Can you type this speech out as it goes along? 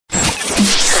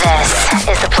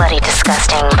is the Bloody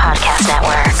Disgusting Podcast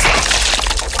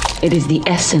Network. It is the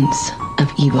essence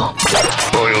of evil.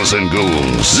 Boils and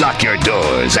ghouls, lock your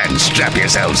doors and strap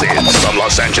yourselves in. From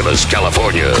Los Angeles,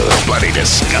 California, Bloody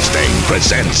Disgusting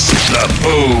presents the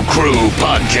Boo Crew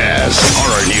Podcast.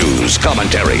 Horror news,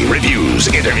 commentary, reviews,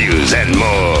 interviews, and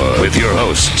more. With your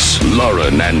hosts,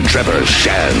 Lauren and Trevor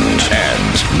Shand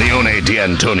and Leone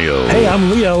D'Antonio. Hey,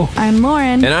 I'm Leo. I'm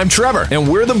Lauren. And I'm Trevor. And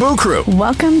we're the Boo Crew.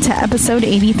 Welcome to episode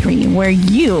 83, where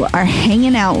you are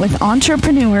hanging out with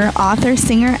entrepreneur, author,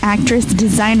 singer, actress,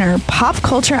 designer, pop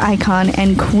culture icon,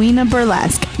 and queen of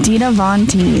burlesque, Dita Von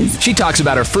Teese. She talks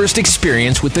about her first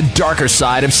experience with the darker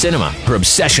side of cinema, her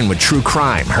obsession with true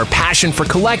crime, her passion for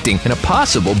collecting, and a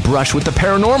possible brush with the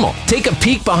paranormal. Take a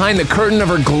peek behind the curtain of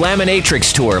her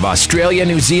Glaminatrix tour of Australia,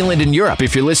 New Zealand, and Europe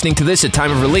if you're listening to this at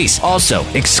time of release. Also,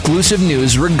 exclusive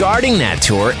news regarding that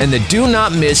tour and the do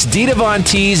not miss Dita Von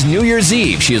Teese New Year's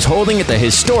Eve she is holding at the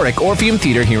historic Orpheum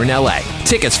Theater here in LA.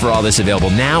 Tickets for all this available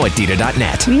now at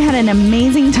Dita.net. We had an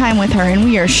amazing time with her, and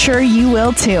we are sure you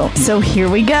will too. So here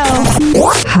we go.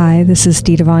 Hi, this is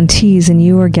Dita Von Teese, and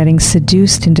you are getting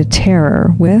seduced into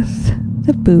terror with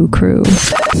the Boo Crew.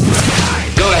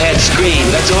 Go ahead, scream.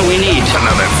 That's all we need.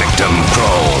 Another victim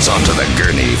crawls onto the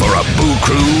gurney for a Boo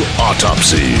Crew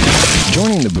autopsy.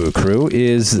 Joining the Boo Crew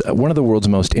is one of the world's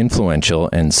most influential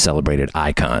and celebrated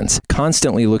icons.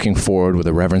 Constantly looking forward with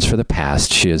a reverence for the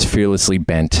past, she has fearlessly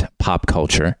bent pop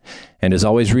culture and is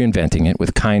always reinventing it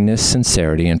with kindness,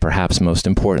 sincerity, and perhaps most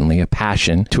importantly, a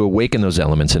passion to awaken those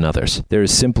elements in others. There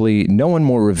is simply no one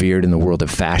more revered in the world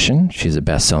of fashion. She's a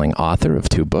best-selling author of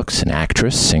 2 books, an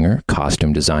actress, singer,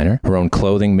 costume designer, her own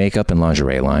clothing, makeup, and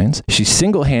lingerie lines. She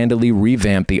single-handedly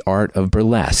revamped the art of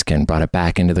burlesque and brought it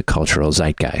back into the cultural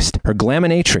zeitgeist. Her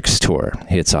Glaminatrix tour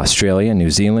hits Australia,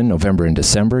 New Zealand, November and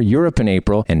December, Europe in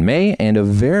April and May, and a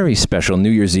very special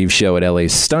New Year's Eve show at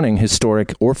LA's stunning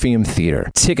historic Orpheum Theater.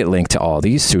 Ticket link to all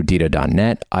these through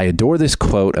Dita.net. I adore this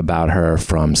quote about her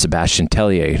from Sebastian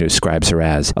Tellier, who describes her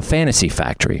as a fantasy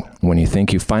factory. When you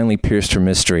think you finally pierced her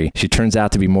mystery, she turns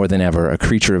out to be more than ever a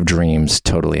creature of dreams,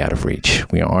 totally out of reach.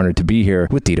 We are honored to be here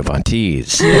with Dita Von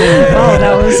Teese. Oh,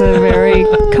 that was a very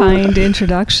kind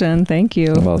introduction. Thank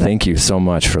you. Well, thank you so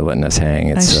much for letting us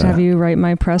hang. I should have you write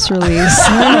my press release.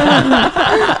 He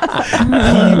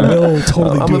will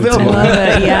totally I'm do available. it. I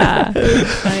love it. Yeah.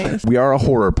 Nice. We are a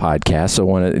horror podcast, so I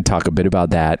want to talk a bit about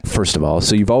that first of all.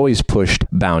 So you've always pushed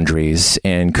boundaries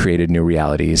and created new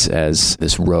realities as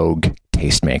this rogue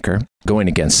tastemaker, going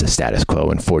against the status quo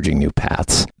and forging new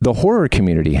paths. The horror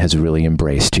community has really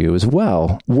embraced you as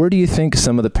well. Where do you think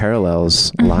some of the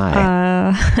parallels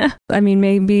lie? I mean,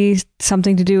 maybe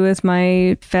something to do with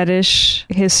my fetish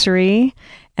history.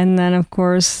 And then, of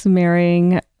course,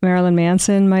 marrying Marilyn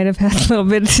Manson might have had a little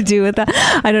bit to do with that.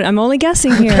 I'm only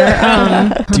guessing here.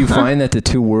 Do you find that the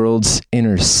two worlds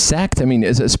intersect? I mean,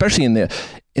 especially in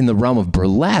the realm of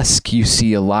burlesque, you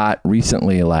see a lot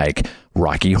recently, like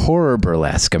Rocky Horror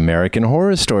burlesque, American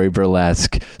Horror Story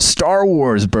burlesque, Star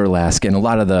Wars burlesque, and a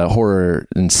lot of the horror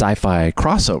and sci-fi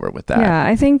crossover with that. Yeah,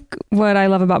 I think what I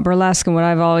love about burlesque and what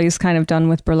I've always kind of done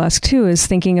with burlesque too is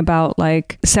thinking about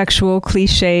like sexual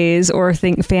cliches or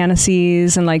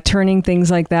fantasies and like turning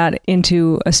things like that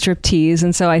into a striptease.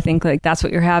 And so I think like that's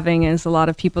what you're having is a lot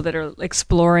of people that are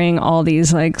exploring all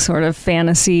these like sort of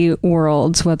fantasy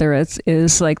worlds, whether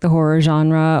is like the horror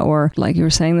genre or like you were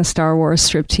saying, the Star Wars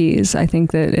striptease. I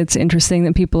think that it's interesting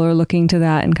that people are looking to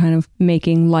that and kind of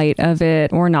making light of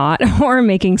it or not, or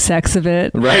making sex of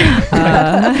it. Right.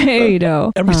 You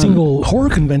know. Every single horror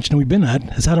convention we've been at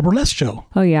has had a burlesque show.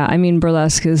 Oh yeah. I mean,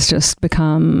 burlesque has just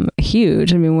become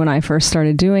huge. I mean, when I first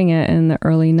started doing it in the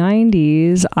early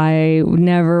 90s, I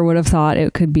never would have thought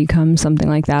it could become something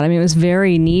like that. I mean, it was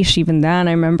very niche even then.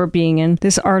 I remember being in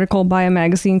this article by a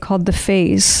magazine called The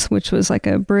Face, which was like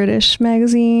a British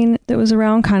magazine that was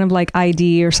around, kind of like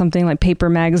ID or something like Paper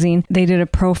Magazine. They did a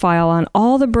profile on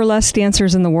all the burlesque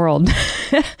dancers in the world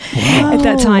at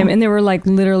that time. And there were like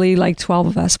literally like 12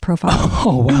 of us profiled.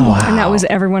 Oh, wow. And that was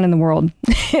everyone in the world.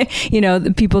 You know,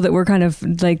 the people that were kind of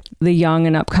like the young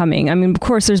and upcoming. I mean, of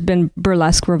course, there's been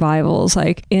burlesque revivals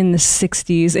like in the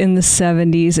 60s, in the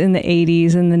 70s, in the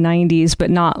 80s, in the 90s, but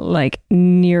not like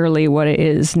nearly what it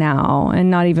is now. And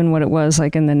not even what it was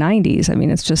like in the 90s. I mean,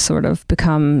 it's just sort of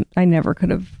become, I never could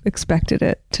have expected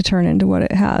it to turn into what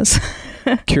it has.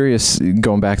 Curious,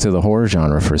 going back to the horror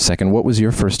genre for a second, what was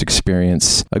your first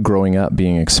experience growing up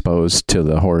being exposed to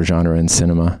the horror genre in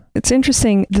cinema? It's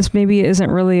interesting. This maybe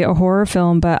isn't really a horror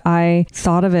film, but I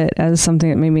thought of it as something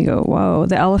that made me go, whoa,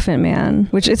 The Elephant Man,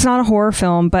 which it's not a horror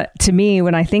film, but to me,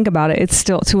 when I think about it, it's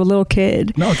still to a little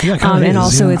kid. No, yeah, and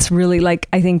also it's really like,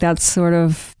 I think that's sort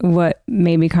of what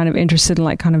made me kind of interested in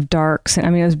like kind of darks. I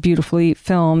mean, it was beautifully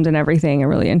filmed and everything and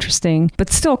really interesting,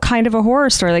 but still kind of a horror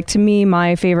story. Like to me,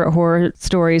 my favorite horror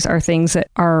stories are things that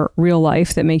are real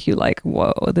life that make you like,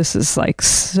 whoa, this is like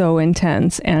so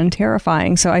intense and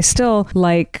terrifying. So I still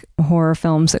like horror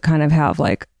films that kind of have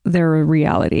like their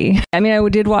reality. I mean, I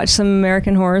did watch some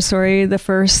American Horror Story the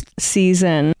first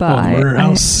season, but Murder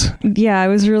House. I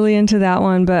was really into that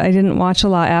one, but I didn't watch a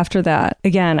lot after that.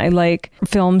 Again, I like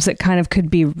films that kind of could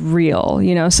be real,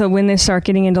 you know. So when they start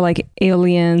getting into like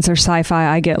aliens or sci-fi,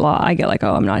 I get like,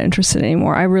 oh, I'm not interested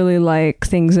anymore. I really like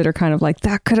things that are kind of like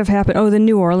that could have happened. Oh, the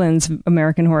New Orleans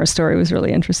American Horror Story was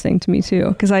really interesting to me too,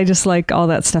 because I just like all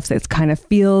that stuff that kind of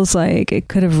feels like it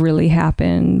could have really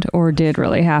happened or did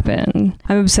really happen.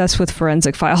 I'm obsessed with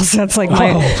Forensic Files. That's like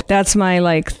that's my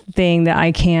like thing that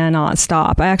I cannot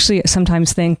stop. I actually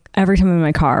sometimes think every time I'm in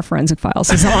my car, Forensic Files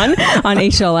is on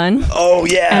HLN. Oh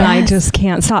yeah. And I just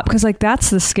can't stop because like that's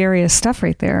the scariest stuff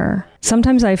right there.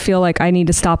 Sometimes I feel like I need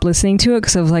to stop listening to it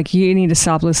because I was like, you need to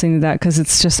stop listening to that because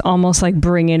it's just almost like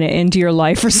bringing it into your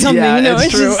life or something. Yeah, you know, it's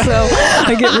true. just so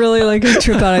I get really like a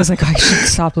trip out. I was like, I should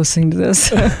stop listening to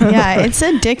this. Yeah, it's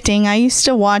addicting. I used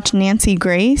to watch Nancy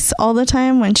Grace all the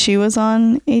time when she was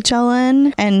on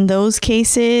HLN, and those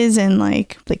cases and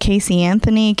like the Casey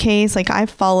Anthony case, like I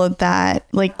followed that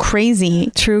like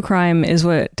crazy. True crime is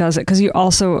what does it because you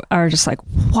also are just like,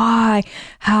 why,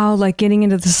 how, like getting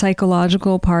into the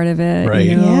psychological part of it. Right.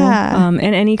 You know? Yeah. And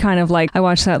any kind of like, I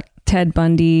watched that Ted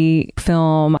Bundy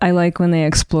film. I like when they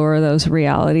explore those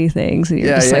reality things. And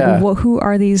you're just like, well, who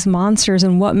are these monsters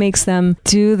and what makes them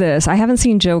do this? I haven't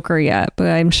seen Joker yet, but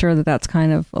I'm sure that that's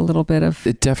kind of a little bit of...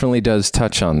 It definitely does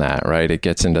touch on that, right? It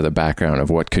gets into the background of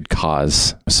what could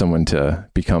cause someone to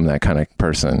become that kind of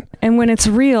person. And when it's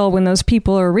real, when those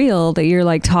people are real that you're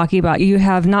like talking about, you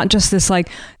have not just this like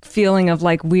feeling of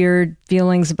like weird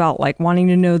feelings about like wanting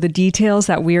to know the details,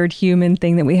 that weird human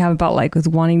thing that we have about like with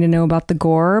wanting to know about the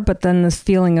gore, but then this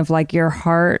feeling of like your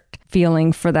heart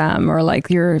feeling for them or like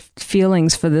your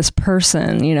feelings for this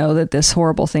person, you know, that this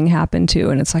horrible thing happened to.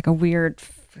 And it's like a weird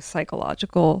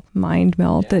psychological mind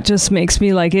melt that just makes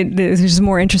me like it's just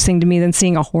more interesting to me than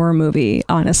seeing a horror movie,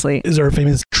 honestly. Is there a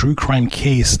famous true crime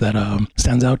case that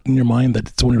stands out in your mind that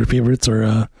it's one of your favorites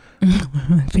or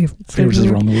favorites is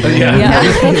wrong.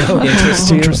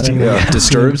 Interesting. Yeah.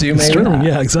 Disturbs you, maybe? Disturbing,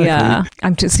 yeah, exactly. Yeah.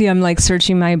 I'm like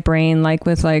searching my brain like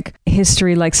with like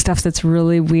history, like stuff that's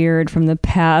really weird from the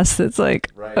past that's like,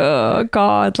 oh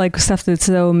God, like stuff that's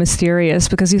so mysterious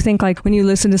because you think like when you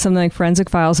listen to something like Forensic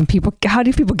Files and people, how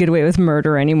do people get away with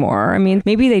murder anymore? I mean,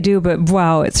 maybe they do, but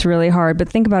wow, it's really hard. But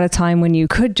think about a time when you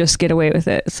could just get away with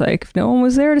it. It's like, if no one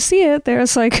was there to see it,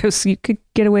 there's like, you could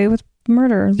get away with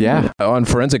murder. Yeah. On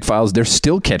Forensic Files, they're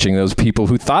still catching those people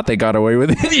who thought they got away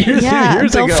with it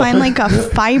years they'll ago. find like a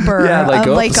fiber of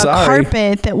like a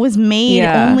carpet that was made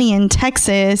only in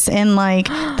Texas and like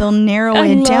they'll narrow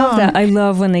it down. That. I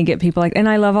love when they get people like, and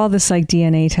I love all this like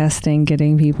DNA testing,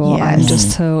 getting people. Yes. I'm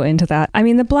just so into that. I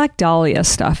mean, the Black Dahlia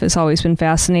stuff has always been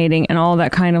fascinating and all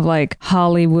that kind of like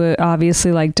Hollywood,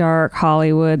 obviously like dark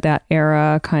Hollywood, that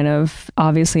era kind of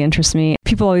obviously interests me.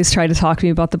 People always try to talk to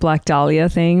me about the Black Dahlia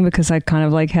thing because I kind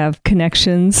of like have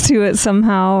connections to it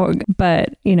somehow.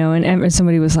 But, you know, and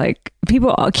somebody was like,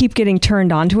 people keep getting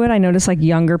turned on to it. I notice like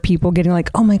younger people getting like,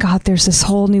 oh my God, there's this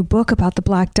whole new book about the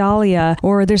Black Dahlia,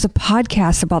 or there's a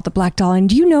podcast about the Black Dahlia. And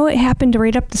do you know it happened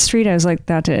right up the street? I was like,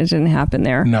 it didn't happen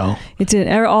there. No. It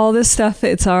didn't. All this stuff,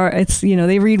 it's, you know,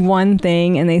 they read one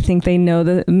thing and they think they know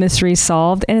the mystery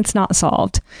solved and it's not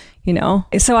solved. You know,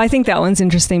 so I think that one's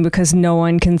interesting because no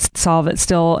one can solve it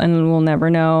still and we'll never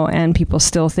know. And people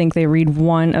still think they read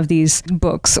one of these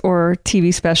books or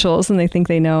TV specials and they think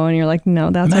they know. And you're like, no,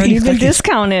 that's already been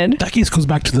discounted. That case goes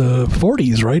back to the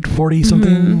 40s, right? 40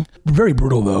 something. Mm-hmm. Very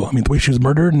brutal, though. I mean, the way she was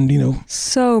murdered and, you know.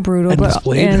 So brutal.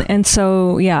 And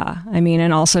so, yeah. I mean,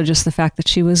 and also just the fact that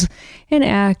she was an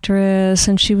actress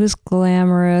and she was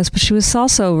glamorous, but she was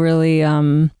also really,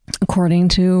 according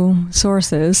to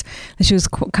sources, that she was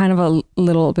kind of a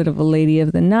little bit of a lady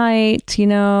of the night, you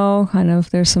know, kind of,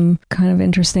 there's some kind of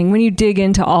interesting, when you dig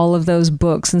into all of those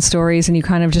books and stories and you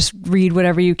kind of just read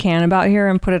whatever you can about here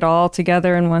and put it all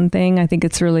together in one thing, I think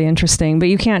it's really interesting. But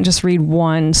you can't just read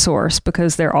one source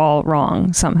because they're all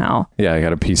wrong somehow. Yeah, I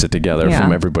got to piece it together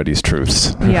from everybody's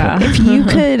truths. Yeah. If you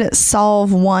could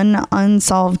solve one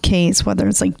unsolved case, whether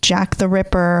it's like Jack the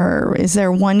Ripper, or is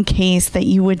there one case that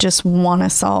you would just want to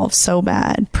solve solve so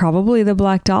bad? Probably the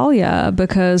Black Dahlia,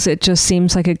 because it just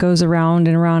seems like it goes around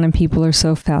and around and people are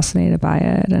so fascinated by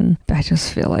it. And I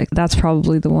just feel like that's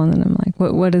probably the one that I'm like,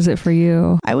 what is it for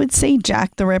you? I would say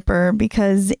Jack the Ripper,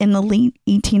 because in the late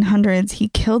 1800s, he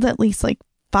killed at least like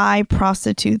 5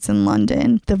 prostitutes in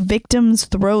London. The victims'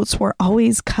 throats were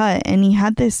always cut, and he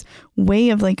had this way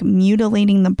of like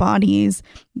mutilating the bodies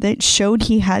that showed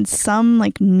he had some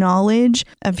like knowledge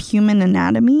of human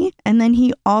anatomy. And then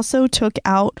he also took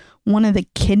out one of the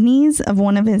kidneys of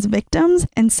one of his victims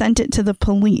and sent it to the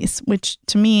police, which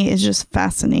to me is just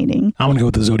fascinating. I'm gonna go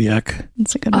with the Zodiac.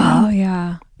 It's a good one. Oh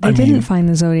yeah. They didn't find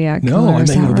the Zodiac killer. No, I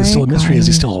think there's still a mystery. God. Is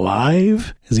he still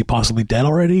alive? Is he possibly dead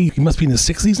already? He must be in his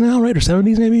 60s now, right? Or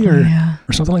 70s maybe?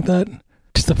 Or something like that.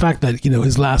 Just the fact that,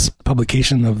 his last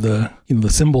publication of the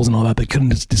symbols and all that, they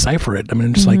couldn't just decipher it. I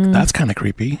mean, just like, that's kind of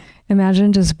creepy.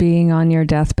 Imagine just being on your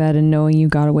deathbed and knowing you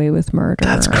got away with murder.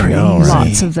 That's crazy.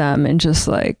 Lots of them, and just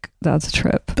like, that's a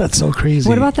trip. That's so crazy.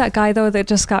 What about that guy though that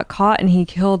just got caught and he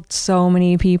killed so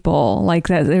many people? Like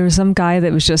that, there was some guy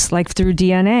that was just like through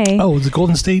DNA. Oh, the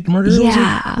Golden State murder?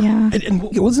 Yeah. And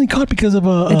wasn't he caught because of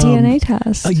a DNA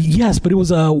test? Yes, but it was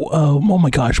oh my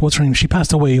gosh, what's her name? She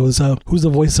passed away. It was who's the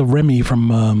voice of Remy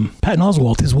from Patton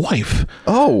Oswalt, his wife.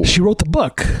 Oh, she wrote the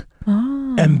book.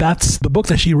 Oh. And that's the book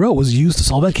that she wrote was used to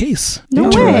solve that case. No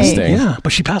Interesting. way. Yeah,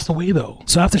 but she passed away though.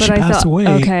 So after she passed away,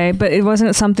 okay, but it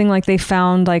wasn't something like they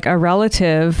found like a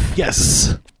relative.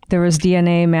 Yes. There was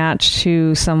DNA matched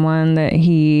to someone that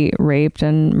he raped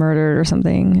and murdered or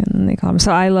something, and they caught him.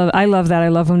 So I love that. I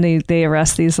love when they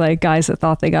arrest these like guys that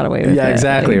thought they got away with it. Yeah,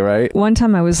 exactly, like, right. One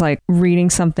time I was like reading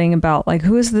something about like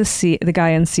who is the guy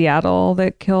in Seattle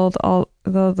that killed all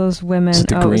those women. Is it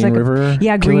the Green River?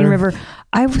 Yeah, Green killer? River.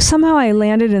 I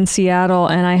landed in Seattle,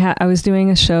 and I was doing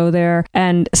a show there,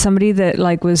 and somebody that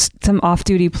like was some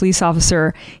off-duty police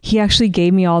officer, he actually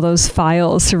gave me all those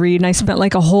files to read, and I spent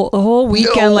like a whole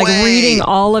weekend like reading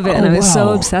all of it, and I was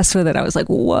so obsessed with it. I was like,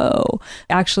 whoa,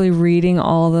 actually reading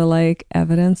all the like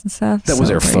evidence and stuff. Was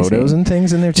there crazy. photos and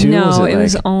things in there too? No, it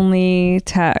was only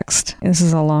text. This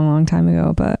is a long time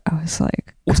ago, but I was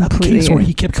like, was that the case where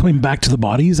he kept coming back to the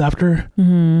bodies after?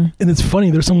 Mm-hmm. And it's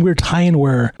funny, there's some weird tie-in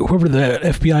where whoever the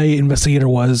FBI investigator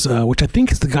was, which I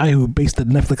think is the guy who based the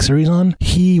Netflix series on,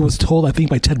 he was told, I think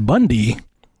by Ted Bundy,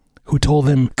 who told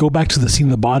him, go back to the scene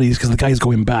of the bodies because the guy's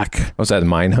going back. Was that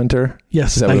Mindhunter?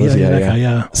 Yes, that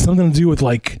guy. Something to do with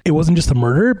like, it wasn't just a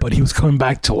murder, but he was coming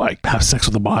back to like have sex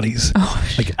with the bodies.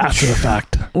 Like after the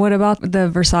fact. What about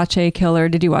the Versace killer?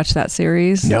 Did you watch that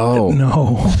series? No.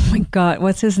 Oh my God.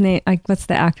 What's his name? Like, what's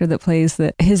the actor that plays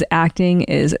that? His acting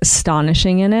is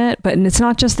astonishing in it, but it's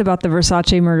not just about the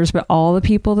Versace murders, but all the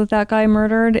people that guy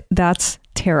murdered. That's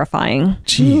terrifying.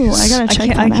 Jeez. Ooh, I gotta check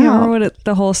that out. I can't remember what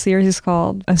the whole series is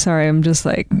called. I'm sorry, I'm just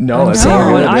like, no, that's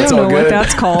all good. I don't know what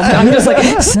that's called. I'm just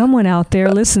like, someone out there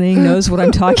listening knows what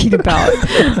I'm talking about.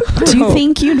 Do you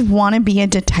think you'd want to be a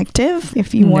detective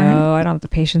if you weren't? No, I don't have the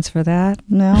patience for that.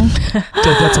 No.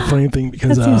 That's a funny thing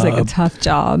because that seems like a tough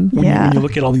job. When you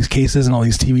look at all these cases and all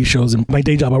these TV shows, and my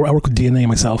day job, I work with DNA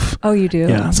myself. Oh, you do?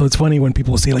 Yeah. So it's funny when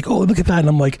people say like, oh, look at that. And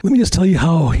I'm like, let me just tell you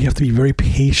how you have to be very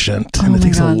patient. And it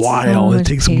takes a while. It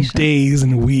takes days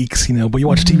and weeks, but you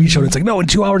watch a TV show and it's like, no, in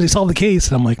 2 hours they solve the case.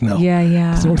 And I'm like, no.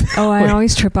 Yeah. I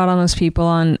always trip out on those people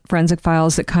on Forensic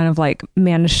Files that kind of like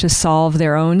manage to solve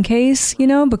their own case,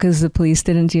 because the police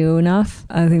didn't do enough.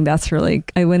 I think that's really,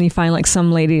 when you find like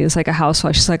some lady is like a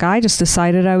housewife, she's like, I just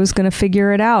decided I was going to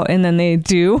figure it out. And then they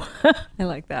do. I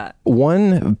like that.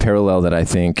 One parallel that I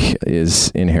think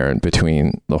is inherent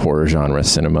between the horror genre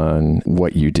cinema and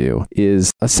what you do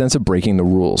is a sense of breaking the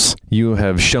rules. You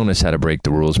have shown us how to break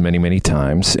the rules many, many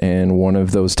times. And one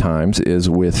of those times is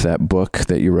with that book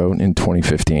that you wrote in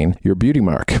 2015, Your Beauty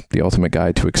Mark, The Ultimate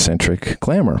Guide to Eccentric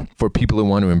Glamour, for people who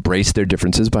want to embrace their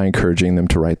differences by encouraging them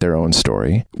to write their own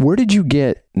story. Where did you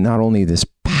get not only this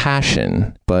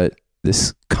passion, but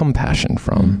this compassion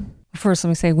from? First, let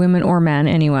me say women or men,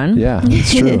 anyone. Yeah,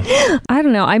 it's true. I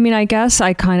don't know. I mean, I guess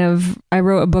I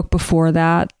wrote a book before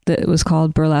that was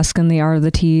called Burlesque and the Art of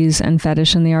the Tease and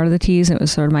Fetish and the Art of the Tease. It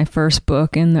was sort of my first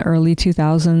book in the early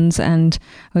 2000s. And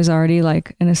I was already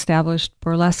like an established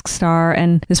burlesque star.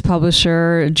 And this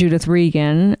publisher, Judith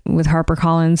Regan with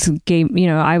HarperCollins,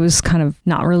 I was kind of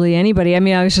not really anybody. I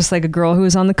mean, I was just like a girl who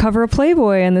was on the cover of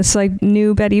Playboy, and this like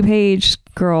new Betty Page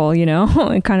girl, you know,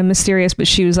 and kind of mysterious, but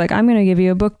she was like, I'm going to give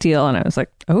you a book deal. And I was like,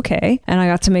 okay. And I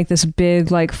got to make this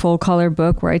big, like, full color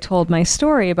book where I told my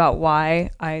story about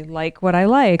why I like what I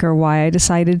like, or why I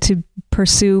decided to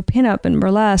pursue pinup and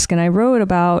burlesque. And I wrote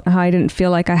about how I didn't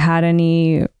feel like I had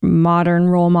any modern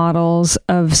role models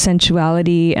of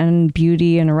sensuality and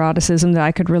beauty and eroticism that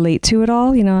I could relate to at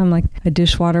all. You know, I'm like a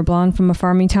dishwater blonde from a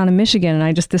farming town in Michigan. And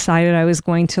I just decided I was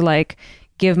going to, like,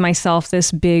 give myself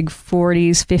this big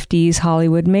 40s, 50s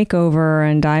Hollywood makeover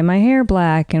and dye my hair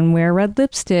black and wear red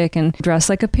lipstick and dress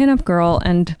like a pinup girl.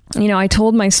 And, you know, I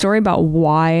told my story about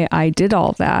why I did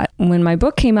all that. When my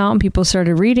book came out and people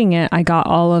started reading it, I got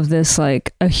all of this,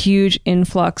 like, a huge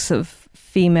influx of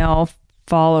female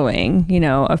following, you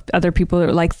know, of other people that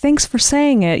were like, thanks for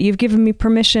saying it. You've given me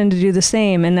permission to do the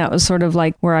same. And that was sort of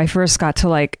like where I first got to,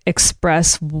 like,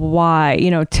 express why, you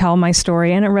know, tell my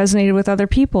story. And it resonated with other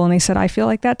people. And they said, I feel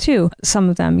like that too. Some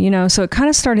of them, you know, so it kind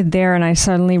of started there. And I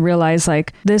suddenly realized,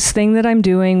 like, this thing that I'm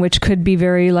doing, which could be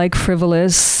very, like,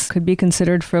 frivolous, could be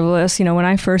considered frivolous. You know, when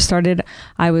I first started,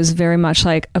 I was very much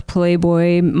like a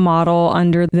Playboy model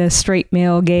under the straight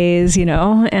male gaze, you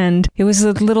know, and it was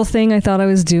a little thing I thought I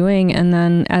was doing. And then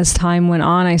as time went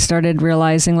on, I started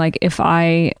realizing, like, if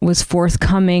I was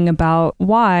forthcoming about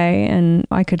why, and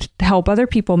I could help other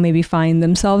people maybe find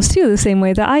themselves too, the same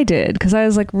way that I did, because I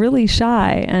was, like, really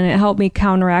shy, and it helped me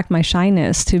counteract my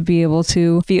shyness to be able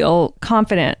to feel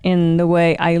confident in the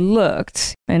way I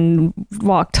looked and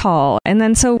walk tall. And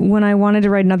then so when I wanted to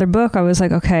write another book, I was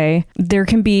like, okay, there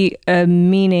can be a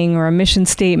meaning or a mission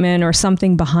statement or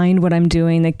something behind what I'm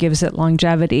doing that gives it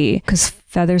longevity, because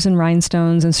feathers and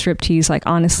rhinestones and striptease, like,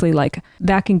 honestly, like,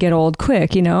 that can get old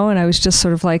quick, you know? And I was just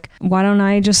sort of like, why don't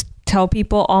I just tell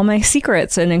people all my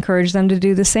secrets and encourage them to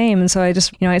do the same? And so I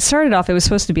just, you know, it started off, it was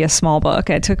supposed to be a small book.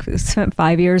 I spent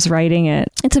 5 years writing it.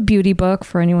 It's a beauty book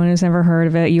for anyone who's never heard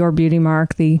of it. Your Beauty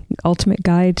Mark, the ultimate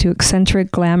guide to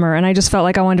eccentric glamour. And I just felt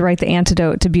like I wanted to write the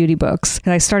antidote to beauty books.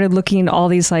 And I started looking into all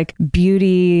these, like,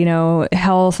 beauty, you know,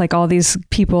 health, like, all these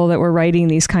people that were writing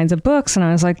these kinds of books. And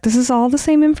I was like, this is all the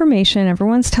same information.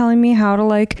 Everyone's telling me how to,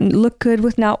 like, look good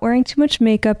with not wearing too much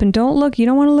makeup, and you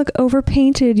don't want to look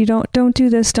overpainted. You don't do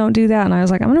this, don't do that. And I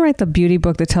was like, I'm going to write the beauty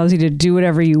book that tells you to do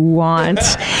whatever you want.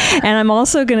 And I'm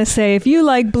also going to say, if you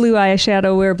like blue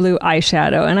eyeshadow, wear blue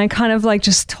eyeshadow. And I kind of, like,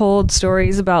 just told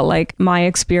stories about, like, my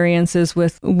experiences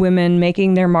with women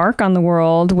making their mark on the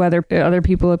world, whether other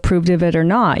people approved of it or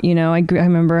not. You know, I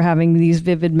remember having these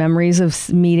vivid memories of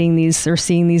meeting these or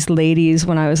seeing these ladies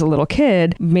when I was a little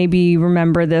kid. Maybe you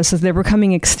remember this, as they were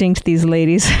becoming extinct, these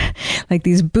ladies, like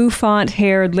these bouffant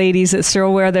haired ladies that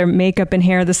still wear their makeup and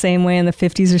hair the same way in the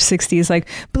 50s or 60s, like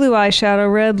blue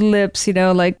eyeshadow, red lips, you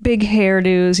know, like big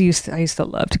hairdos. I used to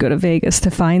love to go to Vegas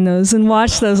to find those and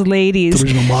watch those ladies. The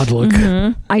original mod look.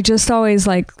 Mm-hmm. I just always,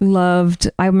 like, loved,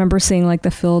 I remember seeing, like,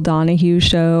 the Phil Donahue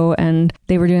show, and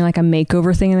they were doing, like, a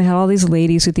makeover thing, and they had all these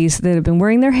ladies with these that have been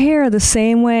wearing their hair the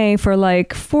same way for,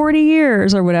 like, 40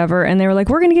 years or whatever. And they were like,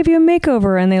 we're going to give you a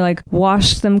makeover. And they, like,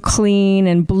 washed them clean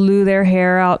and blew their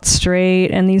hair out straight.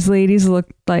 And these ladies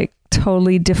looked like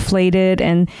totally deflated,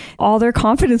 and all their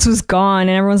confidence was gone,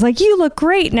 and everyone's like, you look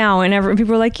great now, and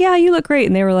people were like, yeah, you look great,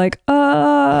 and they were like,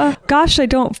 gosh, I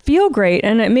don't feel great.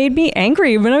 And it made me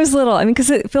angry when I was little. I mean,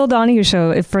 because Phil Donahue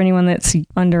show, if for anyone that's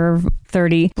under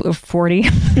 30 or 40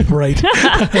 right,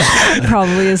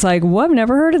 probably is like, well, I've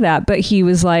never heard of that. But he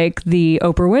was like the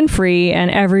Oprah Winfrey,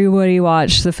 and everybody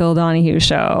watched the Phil Donahue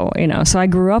show, you know. So I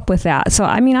grew up with that. So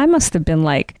I mean, I must have been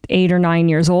like 8 or 9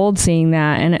 years old seeing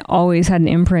that, and it always had an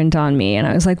imprint on me. And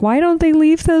I was like, why don't they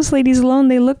leave those ladies alone?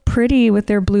 They look pretty with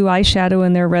their blue eyeshadow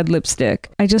and their red lipstick.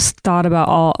 I just thought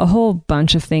about a whole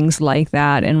bunch of things like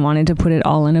that, and wanted to put it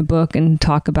all in a book and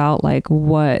talk about, like,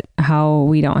 how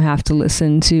we don't have to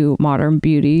listen to modern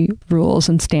beauty rules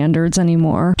and standards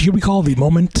anymore. Do you recall the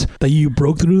moment that you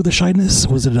broke through the shyness?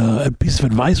 Was it a piece of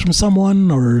advice from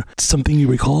someone, or something you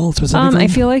recall specifically? I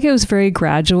feel like it was very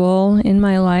gradual in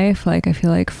my life. Like, I feel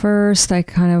like first I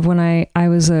kind of, when I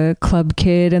was a club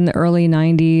kid in the early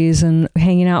 90s and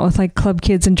hanging out with, like, club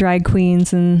kids and drag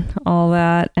queens and all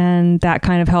that, and that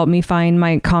kind of helped me find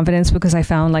my confidence, because I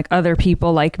found, like, other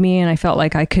people like me, and I felt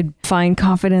like I could find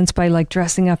confidence by, like,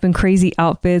 dressing up in crazy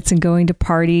outfits and going to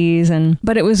parties.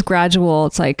 But it was gradual.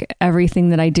 It's like everything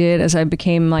that I did as I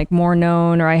became, like, more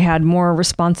known, or I had more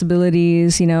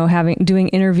responsibilities, you know, doing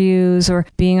interviews or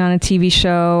being on a TV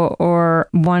show. Or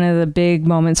one of the big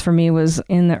moments for me was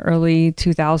in the early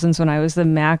 2000s when I was the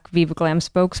MAC Viva Glam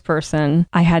spokesperson.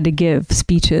 I had to give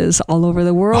speeches all over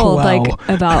the world, like,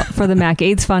 for the MAC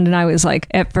AIDS Fund. And I was like,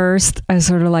 at first I was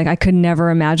sort of like, I could never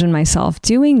imagine myself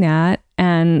doing that.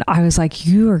 And I was like,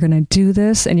 you are going to do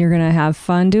this and you're going to have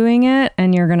fun doing it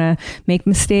and you're going to make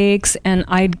mistakes. And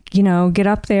I'd, get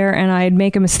up there and I'd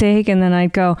make a mistake and then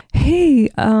I'd go, hey,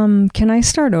 can I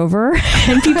start over?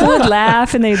 And people would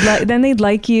laugh and then they'd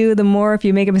like you the more if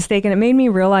you make a mistake. And it made me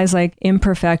realize like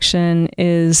imperfection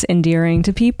is endearing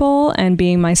to people and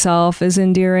being myself is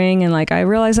endearing. And like, I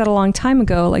realized that a long time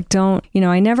ago, like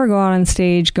I never go out on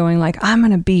stage going like, I'm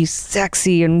going to be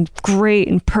sexy and great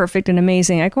and perfect and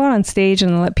amazing. I go out on stage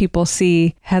and let people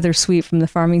see Heather Sweet from the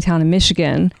farming town of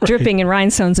Michigan, dripping in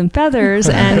rhinestones and feathers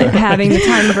and having the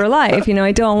time of her life.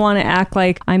 I don't want to act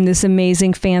like I'm this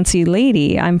amazing fancy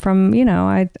lady. I'm from,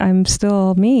 I'm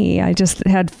still me. I just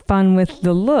had fun with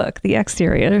the look, the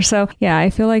exterior. So yeah, I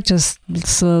feel like just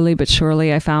slowly but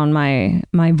surely I found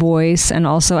my voice. And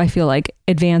also I feel like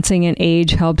advancing in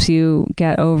age helps you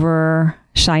get over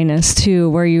shyness too,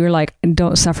 where you're like,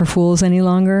 don't suffer fools any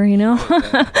longer,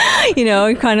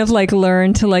 kind of like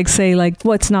learn to like say like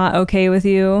what's not okay with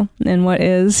you and what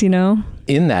is,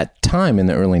 In that time in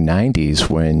the early 90s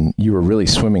when you were really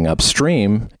swimming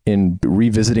upstream in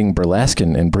revisiting burlesque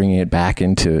and bringing it back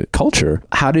into culture,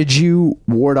 how did you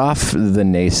ward off the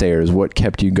naysayers? What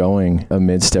kept you going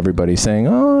amidst everybody saying,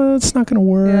 oh, it's not going to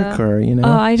work? Yeah. Or,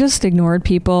 I just ignored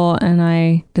people and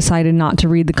I decided not to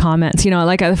read the comments.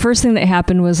 Like the first thing that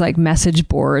happened was like message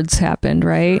boards happened,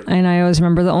 right? And I always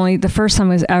remember the first time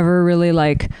I was ever really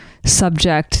like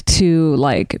subject to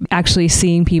like actually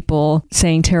seeing people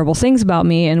saying terrible things about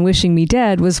me and wishing me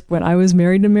dead was when I was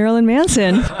married to Marilyn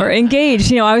Manson or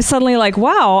engaged. I was suddenly like,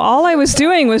 wow, all I was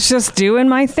doing was just doing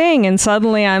my thing. And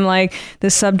suddenly I'm like the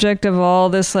subject of all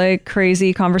this like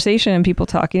crazy conversation and people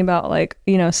talking about like,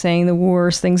 saying the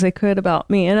worst things they could about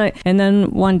me. And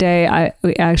then one day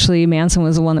Manson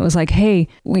was the one that was like, hey,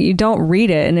 you don't read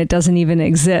it and it doesn't even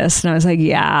exist. And I was like,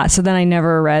 yeah. So then I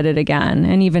never read it again.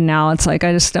 And even now it's like,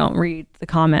 I just don't read the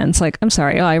comments. Like, I'm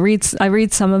sorry. I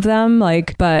read some of them,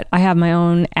 like, but I have my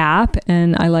own app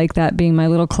and I like that being my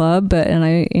little club.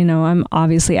 I'm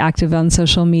obviously active on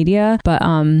social media, but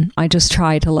I just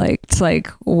try to it's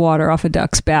like water off a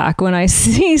duck's back when I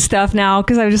see stuff now.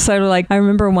 Cause I just sort of like, I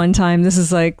remember one time, this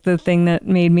is like the thing that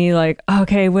made me like,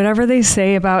 okay, whatever they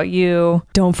say about you,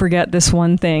 don't forget this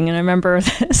one thing. And I remember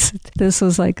this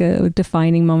was like a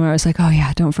defining moment. I was like, oh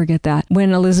yeah, don't forget that.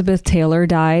 When Elizabeth Taylor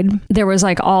died, there was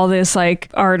like all this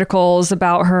like articles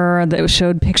about her that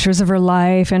showed pictures of her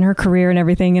life and her career and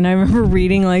everything. And I remember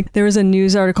reading like, there was a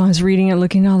news article, I was reading it,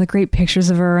 looking at all the great pictures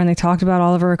of her and they talked about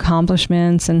all of her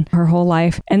accomplishments and her whole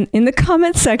life. And in the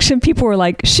comment section, people were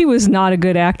like, she was not a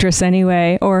good actress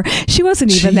anyway, or she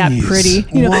wasn't even that pretty.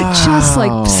 Just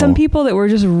like some people that were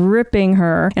just ripping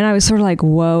her. And I was sort of like,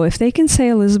 whoa, if they can say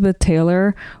Elizabeth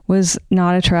Taylor was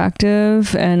not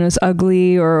attractive and was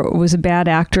ugly or was a bad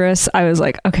actress, I was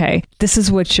like, okay, this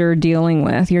is what you're dealing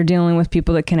with. You're dealing with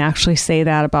people that can actually say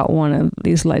that about one of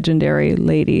these legendary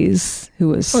ladies who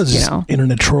was,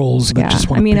 internet trolls that just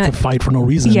want to pick a fight for no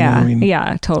reason. Yeah,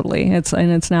 yeah, totally.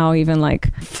 It's now even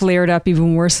like flared up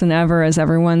even worse than ever as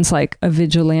everyone's like a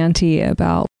vigilante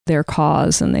about their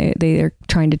cause and they're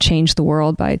trying to change the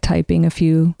world by typing a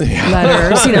few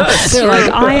letters. They're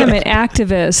like, I am an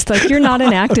activist. Like, you're not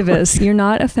an activist. You're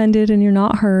not offended and you're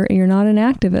not hurt. You're not an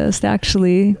activist.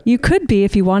 Actually, you could be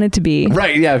if you wanted to be.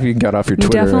 Right. Yeah. If you got off your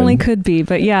Twitter. You definitely could be.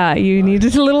 But yeah, you need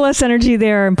a little less energy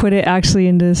there and put it actually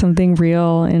into something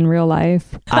real in real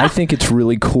life. I think it's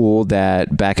really cool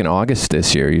that back in August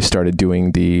this year, you started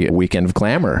doing the Weekend of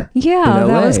Glamour. Yeah,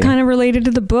 that was kind of related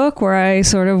to the book where I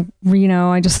sort of,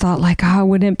 I just thought like, oh,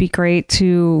 wouldn't it be great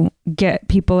to get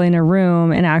people in a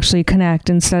room and actually connect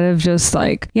instead of just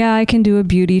like, yeah, I can do a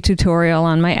beauty tutorial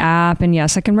on my app and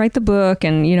yes, I can write the book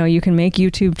and, you can make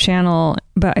YouTube channel.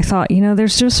 But I thought,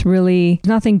 there's just really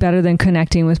nothing better than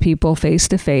connecting with people face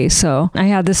to face. So I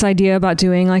had this idea about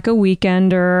doing like a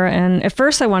weekender. And at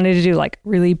first I wanted to do like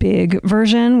really big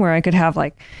version where I could have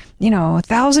like,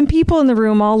 1,000 people in the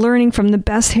room all learning from the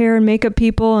best hair and makeup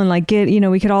people and like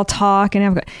we could all talk and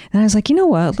and I was like, you know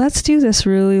what, let's do this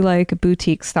really like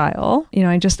boutique style.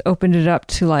 I just opened it up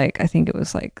to like, I think it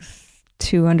was like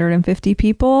 250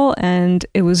 people and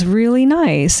it was really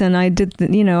nice. And I did,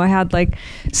 I had like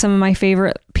some of my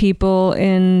favorite people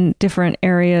in different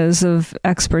areas of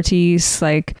expertise,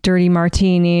 like Dirty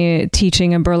Martini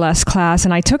teaching a burlesque class.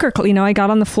 And I took her, I got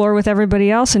on the floor with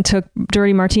everybody else and took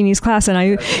Dirty Martini's class. And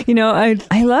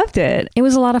I loved it. It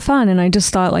was a lot of fun. And I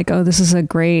just thought like, oh, this is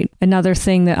another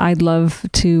thing that I'd love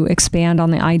to expand on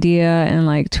the idea and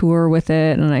like tour with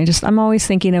it. And I'm always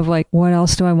thinking of like, what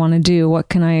else do I want to do? What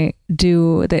can I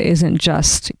do that isn't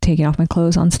just taking off my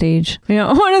clothes on stage?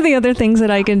 One of the other things that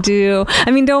I can do,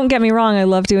 don't get me wrong, I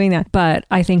love love doing that. But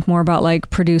I think more about like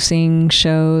producing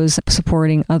shows,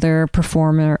 supporting other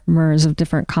performers of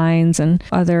different kinds, and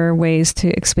other ways to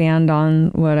expand on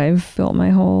what I've built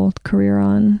my whole career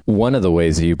on. One of the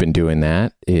ways that you've been doing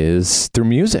that is through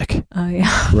music. Oh,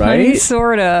 yeah. Right?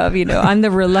 Sort of. I'm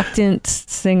the reluctant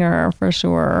singer for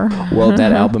sure. Well,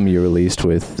 that album you released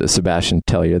with Sebastian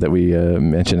Tellier that we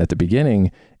mentioned at the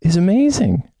beginning is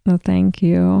amazing. Well, thank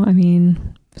you. I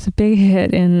mean, it's a big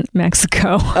hit in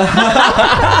Mexico.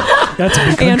 That's a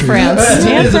big country. And France.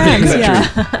 And France, yeah.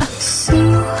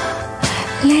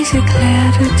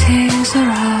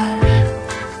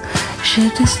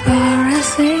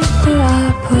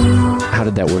 How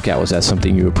did that work out? Was that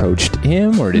something you approached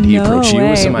him, or did he approach you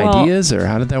with some ideas, or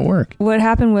how did that work? What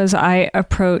happened was I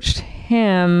approached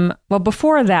him. Well,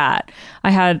 before that, I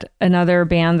had another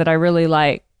band that I really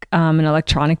liked. An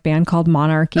electronic band called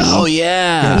Monarchy. Oh,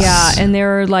 yeah. Yeah. And they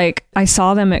were like, I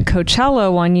saw them at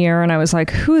Coachella one year and I was like,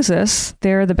 who is this?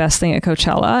 They're the best thing at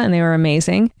Coachella. And they were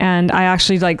amazing. And I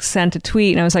actually like sent a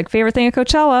tweet and I was like, favorite thing at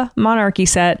Coachella, Monarchy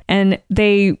set. And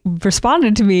they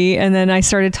responded to me. And then I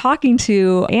started talking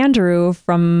to Andrew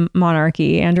from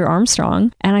Monarchy, Andrew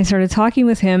Armstrong. And I started talking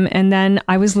with him. And then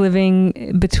I was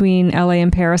living between LA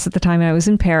and Paris at the time. And I was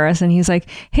in Paris and he's like,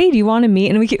 hey, do you want to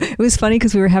meet? And it was funny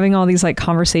because we were having all these like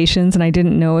conversations and I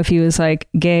didn't know if he was like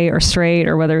gay or straight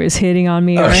or whether he was hitting on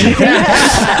me or anything.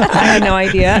 I had no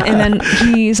idea. And then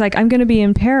he's like, I'm going to be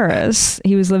in Paris.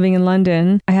 He was living in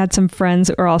London. I had some friends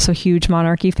that were also huge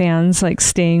Monarchy fans like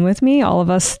staying with me, all of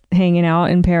us hanging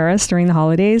out in Paris during the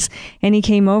holidays. And he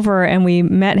came over and we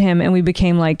met him and we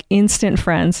became like instant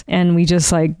friends and we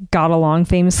just like got along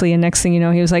famously. And next thing you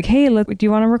know, he was like, hey, look, do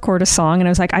you want to record a song? And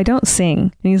I was like, I don't sing.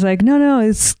 And he's like, no,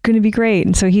 it's going to be great.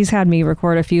 And so he's had me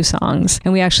record a few songs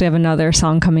and we actually have another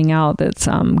song coming out that's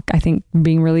I think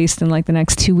being released in like the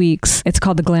next 2 weeks. It's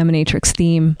called the Glaminatrix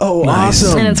Theme. Oh,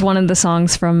 awesome. And it's one of the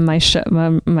songs from my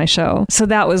show. So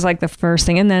that was like the first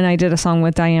thing. And then I did a song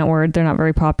with Diane Ward. They're not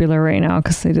very popular right now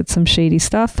because they did some shady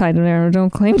stuff. I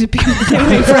don't claim to be my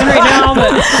friend right now,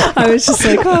 but I was just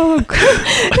like, oh,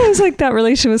 it was like that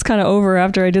relationship was kind of over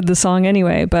after I did the song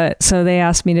anyway. But so they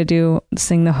asked me to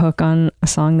sing the hook on a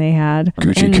song they had.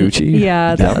 Coochie.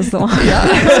 Yeah, that was the one.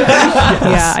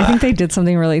 Yeah, I think they did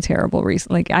something really terrible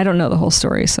recently. Like, I don't know the whole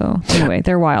story. So anyway,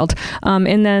 they're wild.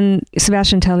 And then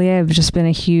Sebastian Tellier, I've just been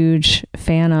a huge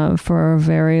fan of for a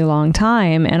very long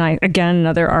time. And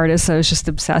another artist I was just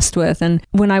obsessed with. And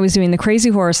when I was doing the Crazy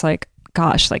Horse, like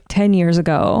 10 years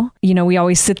ago, we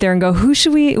always sit there and go,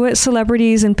 what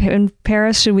celebrities in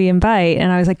Paris should we invite?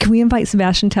 And I was like, can we invite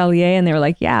Sebastian Tellier? And they were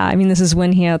like, yeah. I mean, this is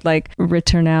when he had like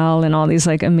Ritournelle and all these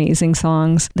like amazing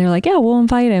songs. They're like, yeah, we'll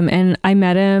invite him. And I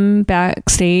met him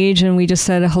backstage and we just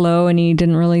said hello and he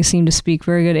didn't really seem to speak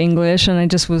very good English. And I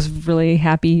just was really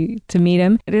happy to meet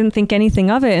him. I didn't think anything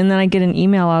of it. And then I get an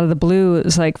email out of the blue. It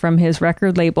was like from his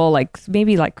record label, like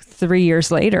maybe like 3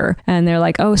 years later. And they're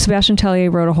like, oh, Sebastian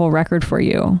Tellier wrote a whole record for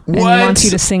you and he wants you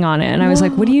to sing on it. And I was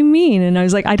like, what do you mean? And I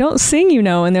was like, I don't sing,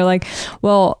 and they're like,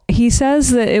 well, he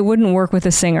says that it wouldn't work with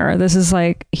a singer. This is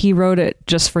like, he wrote it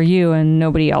just for you and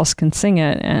nobody else can sing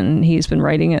it, and he's been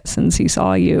writing it since he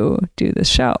saw you do this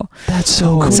show. That's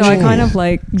so cool. So I kind of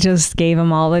like just gave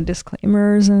him all the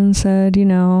disclaimers and said,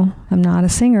 I'm not a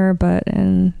singer,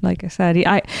 and like I said,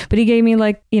 he gave me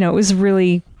like, it was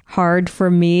really hard for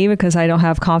me because I don't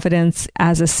have confidence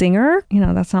as a singer.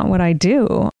 That's not what I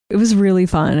do. It was really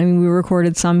fun. I mean, we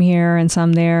recorded some here and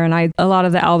some there, and a lot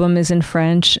of the album is in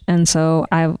French, and so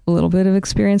I have a little bit of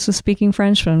experience with speaking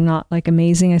French, but I'm not like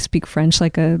amazing. I speak French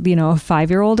like a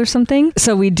 5-year-old or something.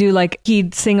 So we do like,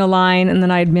 he'd sing a line and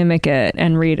then I'd mimic it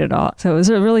and read it all. So it was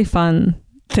a really fun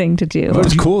thing to do. But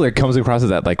it's cool. It comes across as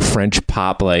that like French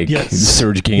pop, like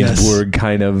Serge Gainsbourg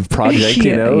kind of project,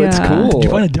 It's cool. Did you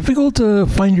find it difficult to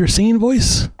find your singing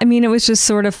voice? I mean, it was just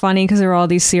sort of funny because there were all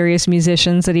these serious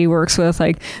musicians that he works with,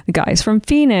 like the guys from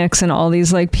Phoenix and all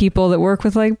these like people that work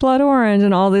with like Blood Orange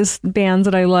and all these bands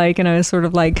that I like. And I was sort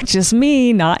of like, just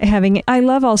me not having, I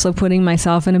love also putting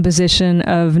myself in a position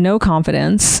of no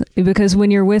confidence, because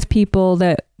when you're with people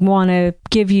that want to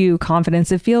give you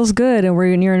confidence, it feels good. And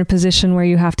when you're in a position where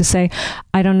you have to say,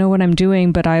 I don't know what I'm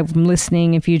doing, but I'm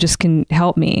listening if you just can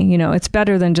help me, it's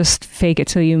better than just fake it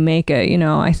till you make it.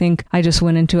 I think I just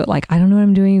went into it like, I don't know what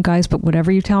I'm doing, you guys, but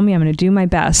whatever you tell me, I'm going to do my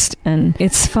best. And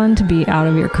it's fun to be out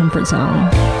of your comfort zone.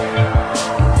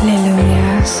 Les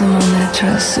lumières sont mon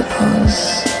être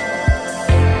suppose,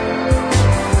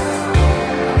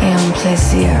 et un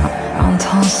plaisir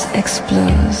intense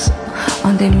explose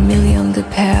en des millions de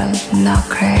perles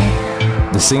nacrées.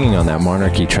 The singing on that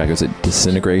Monarchy track, was it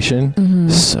Disintegration?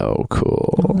 So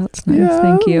cool. Oh, that's nice.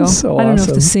 Thank you. So I don't know if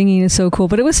awesome. the singing is so cool,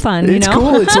 but it was fun. It's you know?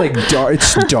 cool. It's like dark.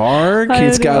 It's dark.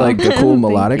 It's got like a cool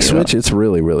melodic you. switch. It's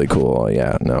really, really cool.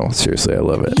 Yeah, no, seriously, I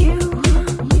love it.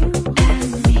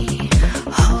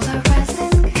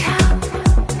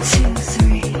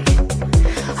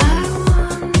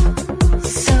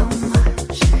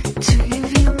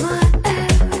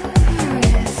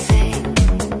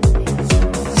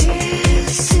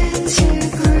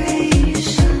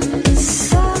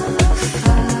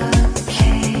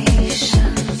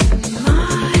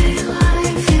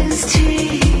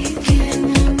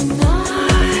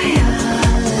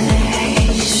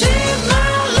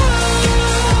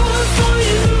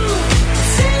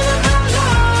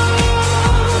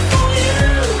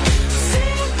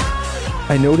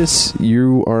 I notice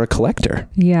you are a collector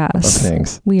Yes. of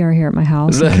things. We are here at my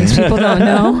house, in case people don't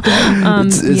know.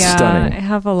 It's yeah, stunning. I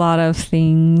have a lot of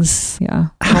things. Yeah.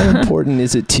 How important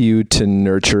is it to you to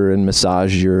nurture and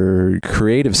massage your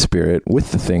creative spirit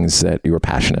with the things that you are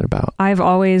passionate about? I've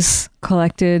always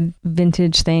collected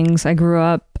vintage things. I grew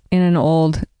up in an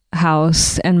old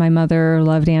house and my mother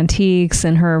loved antiques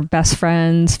and her best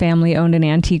friend's family owned an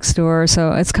antique store.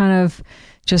 So it's kind of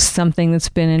just something that's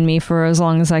been in me for as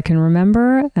long as I can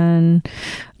remember. And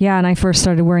yeah, and I first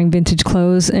started wearing vintage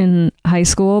clothes in high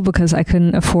school because I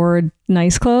couldn't afford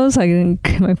nice clothes. I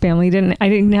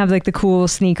didn't have like the cool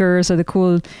sneakers or the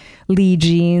cool Lee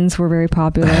jeans were very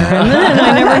popular. And then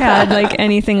I never had like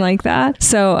anything like that.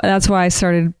 So that's why I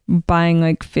started buying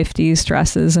like 50s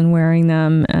dresses and wearing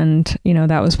them. And, you know,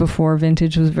 that was before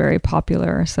vintage was very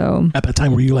popular. So at that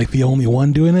time, were you like the only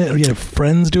one doing it, or you had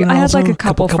friends doing it? I had also? like a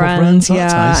couple friends. Oh, Yeah.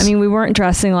 that's nice. I mean, we weren't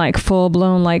dressing like full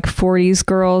blown like 40s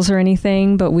girls or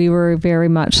anything, but we were very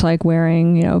much like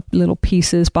wearing, you know, little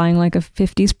pieces, buying like a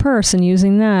 50s purse and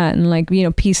using that and like, you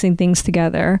know, piecing things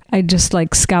together. I just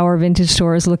like scour vintage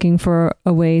stores looking for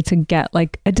a way to get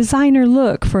like a designer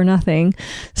look for nothing.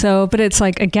 So, but it's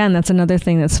like, again, that's another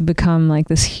thing that's become like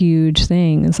this huge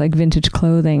thing. It's like vintage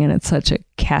clothing, and it's such a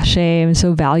cachet and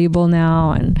so valuable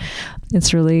now. And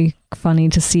it's really funny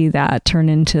to see that turn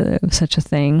into such a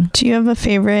thing. Do you have a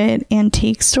favorite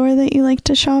antique store that you like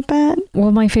to shop at?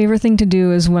 Well, my favorite thing to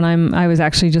do is when I was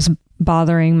actually just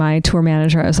bothering my tour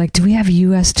manager. I was like, do we have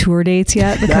US tour dates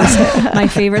yet? Because my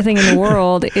favorite thing in the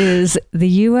world is the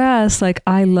US. Like,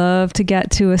 I love to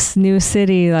get to a new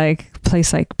city, like a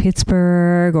place like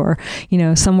Pittsburgh or, you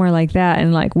know, somewhere like that.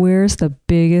 And like, where's the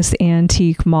biggest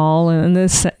antique mall in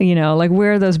this, you know, like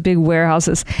where are those big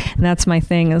warehouses? And that's my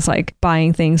thing, is like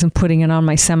buying things and putting it on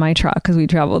my semi truck, because we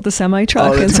travel with the semi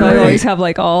truck. And so I always have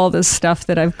like all this stuff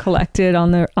that I've collected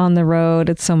on the road.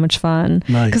 It's so much fun.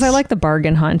 Nice. Because I like the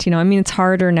bargain hunt, you know. I mean, it's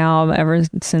harder now ever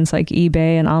since like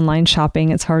eBay and online shopping.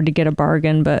 It's hard to get a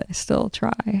bargain, but I still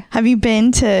try. Have you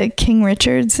been to King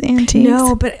Richard's Antiques?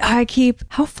 No, but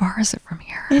how far is it from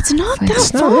here? It's not that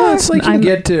It's far. not, it's like you can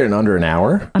get to it in under an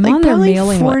hour. I'm like on their probably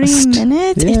mailing 40 list.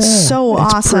 minutes. Yeah, It's so it's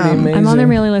pretty awesome. amazing. I'm on their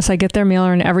mailing list. I get their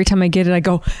mailer, and every time I get it, I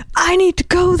go, I need to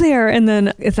go there. And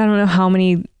then I don't know how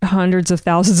many hundreds of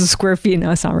thousands of square feet.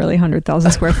 No, it's not really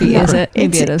 100,000 square feet, is it?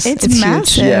 Maybe it is. It's huge.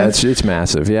 massive. Yeah, it's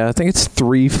massive. Yeah, I think it's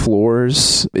 3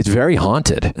 floors. It's very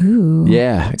haunted. Ooh.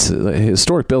 Yeah, it's a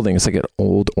historic building. It's like an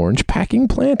old orange packing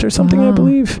plant or something, I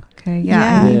believe. Okay,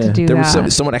 yeah, I need to do there that.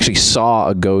 was someone actually saw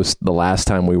a ghost the last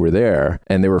time we were there,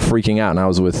 and they were freaking out. And I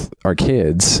was with our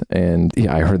kids, and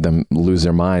yeah, I heard them lose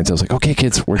their minds. I was like, "Okay,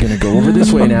 kids, we're gonna go over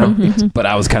this way now." But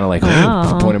I was kind of like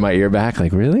pointing my ear back,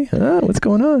 like, "Really? What's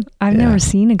going on?" I've never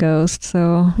seen a ghost,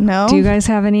 so No. Do you guys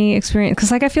have any experience? Because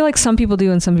like I feel like some people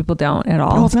do and some people don't at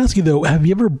all. I was asking you though, have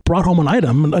you ever brought home an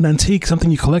item, an antique,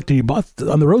 something you collected, you bought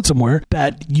on the road somewhere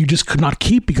that you just could not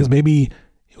keep because maybe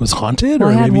it was haunted? Well,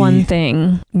 or I had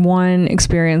maybe one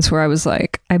experience where I was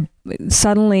like,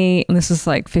 suddenly, and this is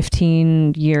like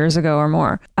 15 years ago or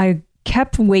more, I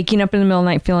kept waking up in the middle of the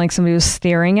night feeling like somebody was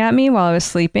staring at me while I was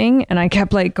sleeping. And I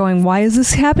kept like going, why is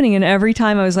this happening? And every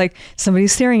time I was like,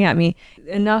 somebody's staring at me,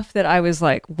 enough that I was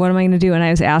like, what am I going to do? And I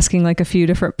was asking like a few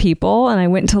different people, and I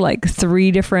went to like 3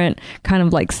 different kind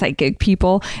of like psychic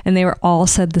people, and they were all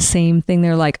said the same thing.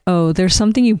 They're like, oh, there's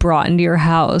something you brought into your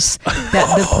house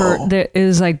that that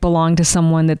is like belonged to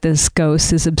someone that this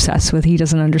ghost is obsessed with. He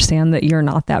doesn't understand that you're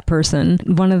not that person.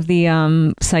 One of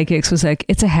the psychics was like,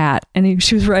 it's a hat. And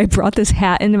she was right. I brought this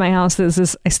hat into my house.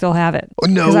 I still have it. Oh,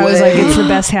 no 'Cause I was way. like, it's the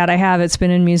best hat I have. It's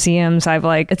been in museums. I've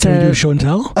like, it's can we do show and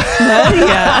tell?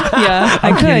 yeah.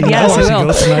 I could, yes, I will.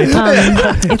 Ghost tonight.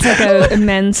 It's like a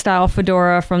men's style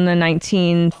fedora from the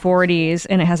 1940s,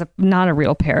 and it has not a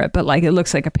real parrot, but like it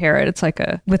looks like a parrot. It's like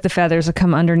with the feathers that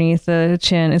come underneath the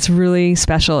chin. It's really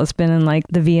special. It's been in like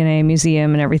the V&A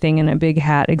museum and everything in a big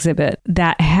hat exhibit.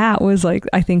 That hat was like,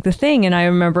 I think, the thing. And I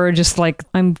remember just like,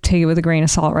 I'm taking it with a grain of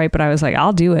salt, right? But I was like,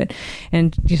 I'll do it.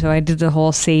 And so I did the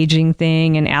whole saging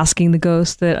thing and asking the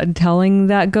ghost telling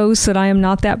that ghost that I am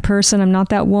not that person. I'm not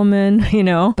that woman,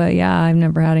 But yeah, I've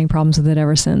never had any problems with it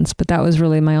ever since. But that was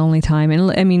really my only time.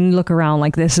 And I mean, look around,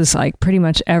 like this is like pretty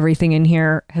much everything in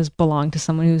here has belonged to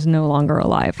someone who's no longer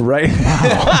alive. Right.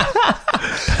 Wow.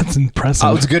 That's impressive.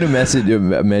 I was going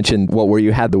to mention, where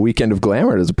you had the Weekend of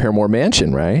Glamour. There's a Paramore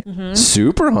Mansion, right? Mm-hmm.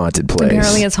 Super haunted place.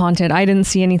 Apparently it's haunted. I didn't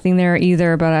see anything there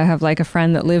either, but I have like a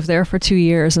friend that lived there for 2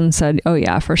 years and said, oh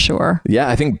yeah, for sure. Yeah,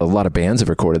 I think a lot of bands have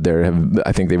recorded there.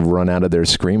 I think they've run out of their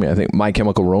screaming. I think My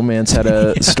Chemical Romance had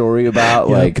a story about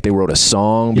like they wrote a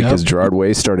song because Gerard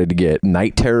Way started to get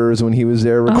night terrors when he was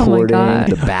there recording. Oh my God.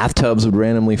 The bathtubs would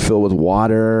randomly fill with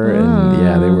water. And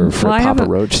yeah, they were for Papa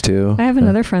Roach too. I have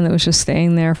another friend that was just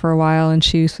staying there for a while and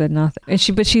she said nothing.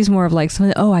 But she's more of like,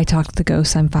 I talked to the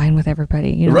ghosts. I'm fine with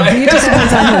everybody. Right. It just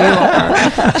depends on who you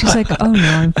are. She's like, oh no,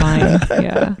 I'm fine.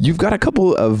 Yeah. You've got a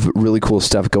couple of really cool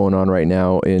stuff going on right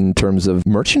now in terms of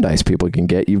merchandise people can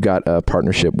get. You've got a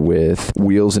partnership with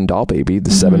Wheels and Doll Baby,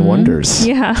 the Seven Wonders.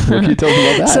 Yeah. What can you tell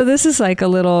me about that? So this is like a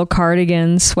little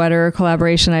cardigan sweater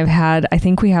collaboration I've had. I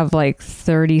think we have like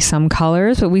 30 some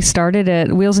colors, but we started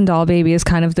it. Wheels and Doll Baby is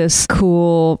kind of this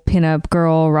cool pinup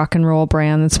girl rock and roll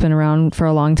brand that's been around for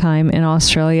a long time in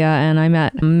Australia. And I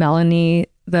met Melanie,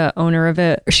 the owner of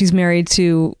it. She's married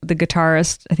to the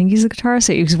guitarist. I think he's a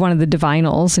guitarist. He's one of the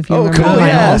Divinals, if you remember cool.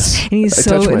 Divinals. Yes.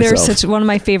 And they're such one of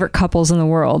my favorite couples in the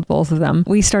world, both of them.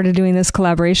 We started doing this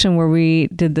collaboration where we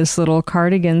did this little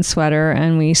cardigan sweater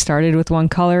and we started with one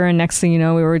color and next thing you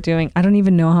know, we were doing, I don't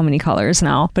even know how many colors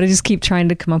now, but I just keep trying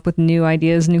to come up with new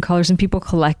ideas, new colors, and people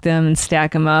collect them and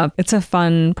stack them up. It's a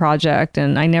fun project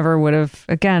and I never would have,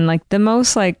 again, like the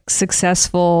most like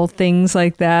successful things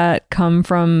like that come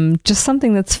from just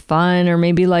something that's fun or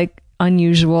maybe like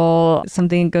unusual,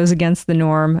 something that goes against the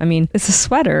norm. I mean, it's a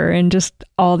sweater and just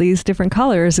all these different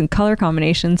colors and color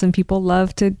combinations and people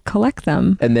love to collect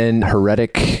them. And then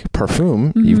Heretic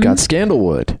Parfum, you've got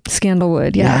Scandalwood.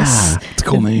 Scandalwood, yes. Yeah, it's a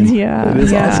cool name. Yeah. It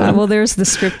is awesome. Well, there's the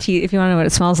striptease. If you want to know what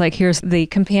it smells like, here's the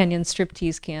companion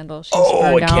striptease candle. She's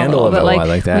a candle of it. Like, I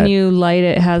like that. when you light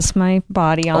it, it has my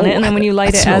body on it. And then when you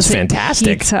light it, as fantastic.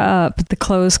 it heats up, the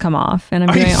clothes come off. And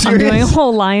I'm doing a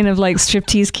whole line of like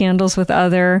striptease candles with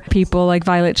other people like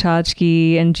Violet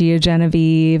Chachki and Gia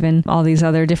Genevieve and all these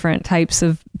other different types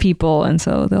of people. And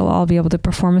so they'll all be able to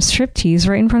perform a striptease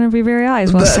right in front of your very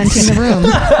eyes while scenting the room.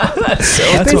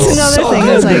 It's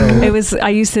another thing. I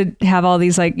used to have all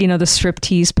these like, the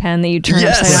striptease pen that you turn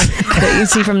upside down that you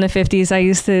see from the 50s. I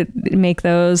used to make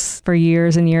those for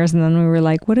years and years. And then we were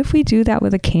like, what if we do that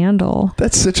with a candle?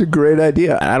 That's such a great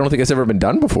idea. I don't think it's ever been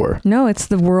done before. No, it's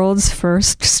the world's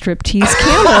first striptease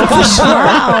candle for sure.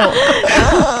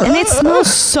 Wow. And it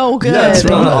smells so good. Yeah, it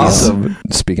smells awesome.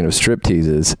 Speaking of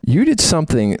stripteases, you did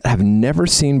something I've never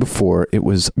seen before. It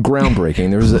was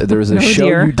groundbreaking. There was a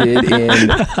show you did in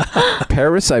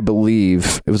Paris, I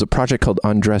believe. It was a project called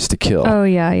Undressed to Kill. Oh,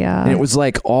 yeah. And it was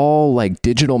like all like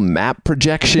digital map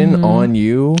projection on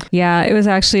you. Yeah, it was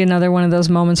actually another one of those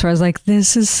moments where I was like,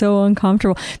 this is so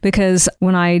uncomfortable. Because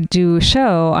when I do a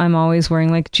show, I'm always wearing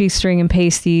like G-string and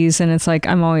pasties, and it's like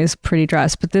I'm always pretty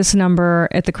dressed. But this number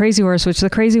at the Crazy Horse, which the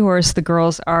Crazy Horse, the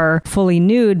girls are fully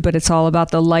nude, but it's all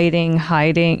about the lighting,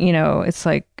 hiding, it's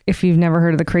like, if you've never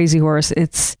heard of the Crazy Horse,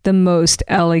 it's the most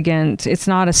elegant. It's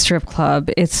not a strip club.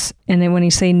 And then when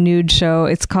you say nude show,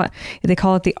 they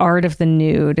call it the art of the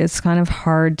nude. It's kind of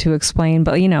hard to explain,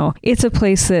 but it's a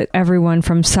place that everyone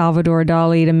from Salvador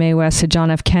Dali to Mae West to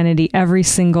John F. Kennedy, every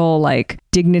single like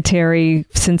dignitary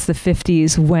since the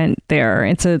 50s went there.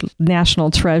 It's a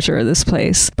national treasure, this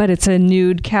place, but it's a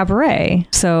nude cabaret.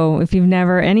 So if you've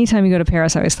never, anytime you go to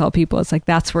Paris, I always tell people, it's like,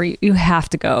 that's where you have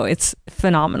to go. It's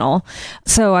phenomenal.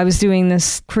 So I was doing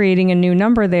this, creating a new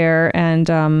number there.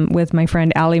 And with my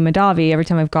friend Ali Madavi, every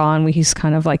time I've gone, he's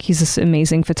kind of like, he's this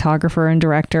amazing photographer and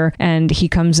director. And he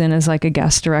comes in as like a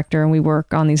guest director and we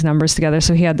work on these numbers together.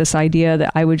 So he had this idea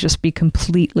that I would just be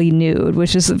completely nude,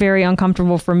 which is very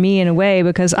uncomfortable for me in a way,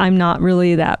 because I'm not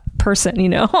really that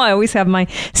person, I always have my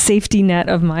safety net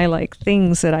of my like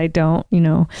things that I don't,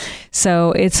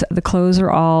 so the clothes are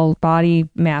all body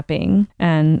mapping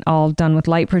and all done with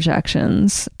light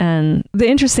projections. And the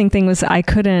interesting thing was I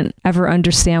couldn't ever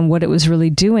understand what it was really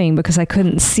doing because I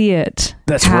couldn't see it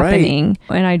happening.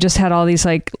 Right. And I just had all these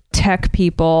like tech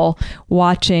people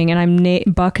watching, and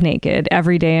I'm buck naked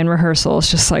every day in rehearsal. It's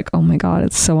just like, oh my God,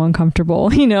 it's so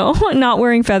uncomfortable, you know, not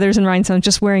wearing feathers and rhinestones,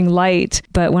 just wearing light.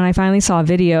 But when I finally saw a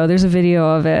video, there's a video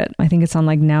of it. I think it's on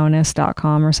like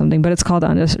nowness.com or something, but it's called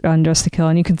Undress to Kill,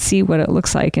 and you can see what it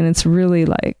looks like. And it's really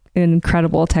like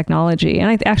incredible technology.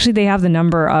 And actually they have the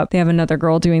number up. They have another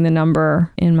girl doing the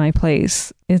number in my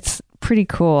place. It's pretty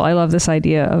cool. I love this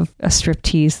idea of a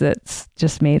striptease that's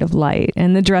just made of light,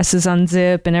 and the dresses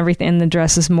unzip and everything, and the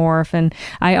dresses morph. And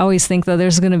I always think though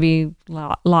there's going to be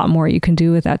a lot more you can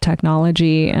do with that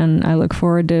technology, and I look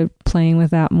forward to playing with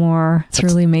that more. It's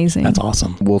really amazing. That's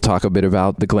awesome. We'll talk a bit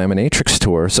about the Glaminatrix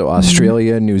tour. So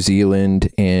Australia, New Zealand,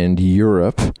 and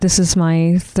Europe. This is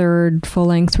my third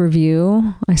full-length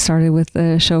review. I started with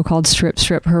a show called Strip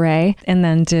Strip Hooray, and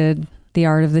then did The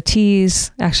Art of the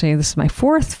Tease. Actually, this is my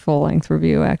fourth full-length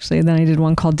review, actually. And then I did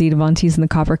one called Dita Von Teese and the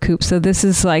Copper Coupe. So this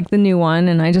is like the new one.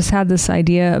 And I just had this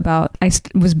idea about, I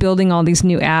was building all these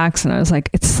new acts, and I was like,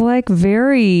 it's like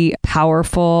very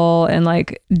powerful and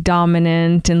like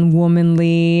dominant and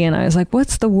womanly. And I was like,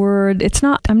 what's the word?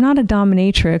 I'm not a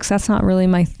dominatrix. That's not really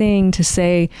my thing to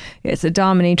say. It's a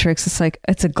dominatrix. It's like,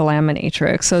 it's a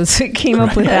glaminatrix. So it came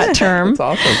up with that term. That's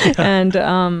awesome.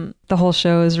 And, the whole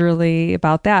show is really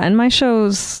about that. And my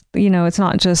shows, you know, it's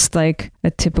not just like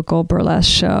a typical burlesque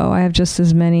show. I have just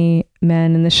as many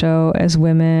men in the show as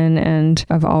women, and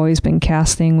I've always been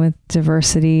casting with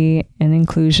diversity and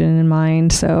inclusion in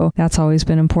mind. So that's always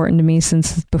been important to me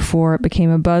since before it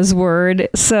became a buzzword.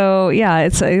 So yeah,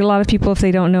 it's a lot of people, if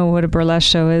they don't know what a burlesque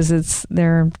show is,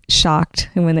 they're shocked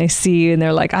when they see you and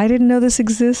they're like, I didn't know this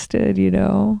existed, you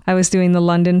know. I was doing the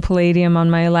London Palladium on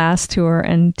my last tour,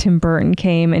 and Tim Burton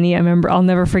came, and I remember, I'll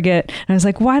never forget, and I was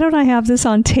like, why don't I have this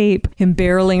on tape? Him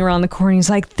barreling around the corner. He's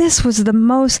like, this was the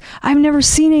most, I've never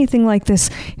seen anything like this.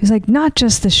 He was like, not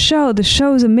just the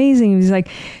show's amazing. He was like,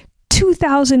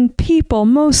 2,000 people,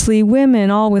 mostly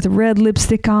women, all with red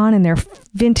lipstick on and their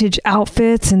vintage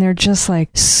outfits, and they're just like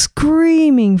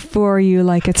screaming for you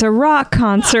like it's a rock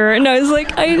concert. And I was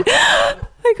like,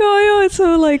 I go, I know, it's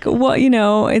so like, what, you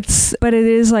know, but it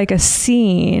is like a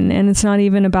scene, and it's not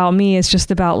even about me. It's just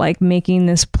about like making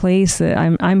this place that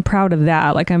I'm proud of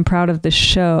that. Like, I'm proud of the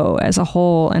show as a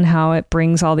whole and how it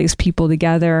brings all these people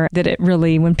together, that it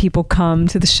really, when people come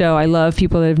to the show, I love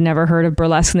people that have never heard of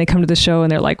burlesque, and they come to the show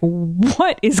and they're like,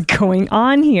 what is going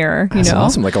on here? You That's know?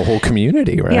 awesome. Like a whole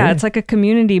community, right? Yeah, it's like a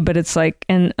community, but it's like,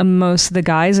 and most of the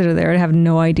guys that are there have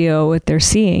no idea what they're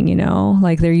seeing, you know?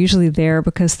 Like, they're usually there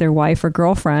because their wife or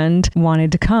girlfriend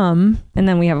wanted to come. And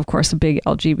then we have, of course, a big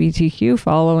LGBTQ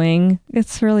following.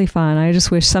 It's really fun.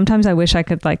 Sometimes I wish I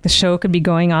could, like, the show could be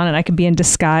going on and I could be in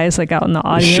disguise, like out in the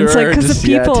audience. Sure, like, because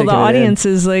the audience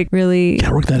is like really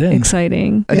work that in.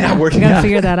 Exciting. Yeah, you gotta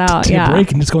figure that out. Take a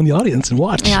break and just go in the audience and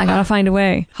watch. Yeah, I gotta find a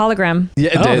way. Hologram.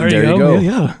 Yeah, there you go.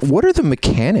 Yeah. What are the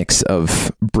mechanics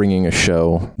of bringing a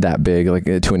show that big, like,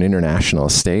 to an international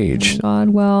stage? Oh God,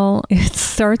 well, it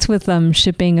starts with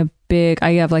shipping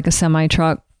I have like a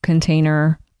semi-truck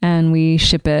container, and we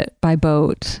ship it by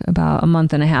boat about a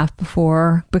month and a half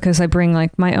before, because I bring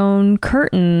like my own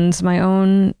curtains, my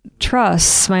own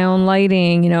truss, my own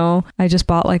lighting. You know, I just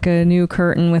bought like a new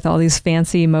curtain with all these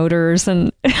fancy motors,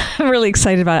 and I'm really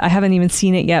excited about it. I haven't even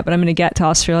seen it yet, but I'm going to get to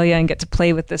Australia and get to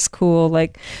play with this cool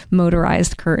like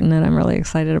motorized curtain that I'm really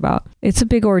excited about. It's a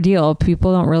big ordeal.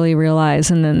 People don't really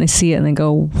realize, and then they see it and they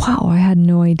go, wow, I had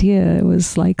no idea it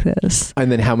was like this.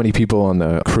 And then how many people on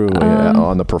the crew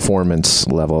on the performance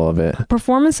level of it?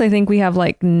 Performance, I think we have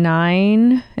like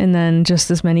 9, and then just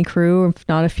as many crew, if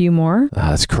not a few more.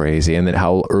 That's crazy. And then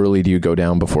how early do you go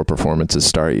down before performances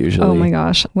start usually? Oh my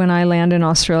gosh. When I land in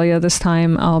Australia this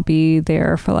time, I'll be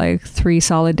there for like 3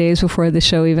 solid days before the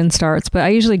show even starts. But I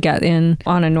usually get in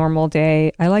on a normal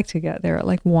day. I like to get there at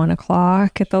like 1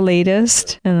 o'clock at the latest.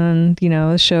 And then, you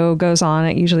know, the show goes on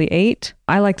at usually 8.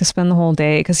 I like to spend the whole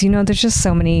day because, you know, there's just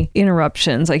so many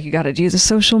interruptions. Like, you got to do the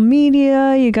social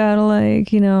media. You got to,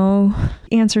 like, you know,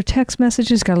 answer text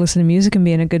messages. Got to listen to music and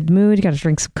be in a good mood. You got to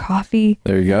drink some coffee.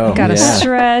 There you go. You got to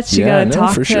stretch. You got to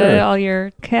talk to sure. all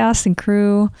your cast and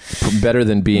crew. Better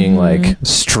than being like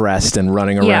stressed and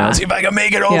running around. See if I can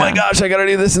make it. Oh my gosh, I got to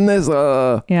do this and this.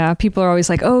 Yeah. People are always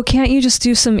like, oh, can't you just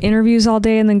do some interviews all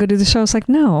day and then go do the show? It's like,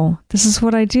 no, this is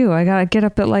what I do. I got to get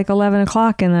up at like 11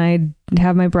 o'clock and I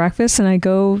have my breakfast and I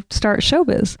go start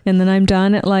showbiz, and then I'm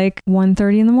done at like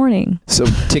 1:30 in the morning. So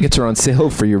tickets are on sale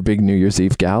for your big New Year's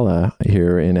Eve gala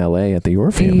here in LA at the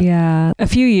Orpheum. Yeah. A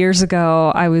few years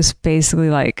ago, I was basically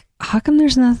like, how come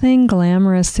there's nothing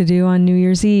glamorous to do on New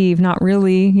Year's Eve? Not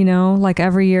really, like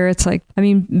every year it's like, I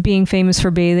mean, being famous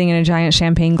for bathing in a giant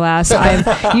champagne glass,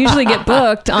 I usually get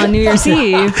booked on New Year's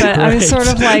Eve, but I was sort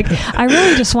of like, I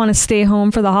really just want to stay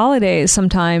home for the holidays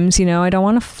sometimes, I don't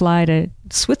want to fly to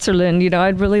Switzerland,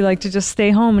 I'd really like to just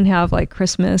stay home and have like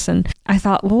Christmas. And I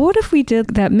thought, well, what if we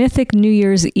did that mythic New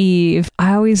Year's Eve?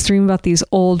 I always dream about these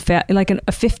old, like a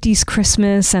 50s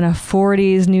Christmas and a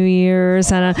 40s New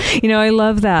Year's. And, I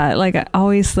love that. Like I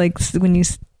always like when you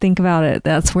think about it,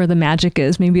 that's where the magic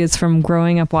is. Maybe it's from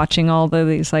growing up watching all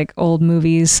these like old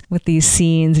movies with these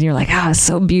scenes and you're like, it's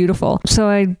so beautiful. So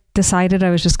I decided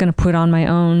I was just going to put on my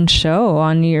own show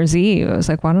on New Year's Eve. I was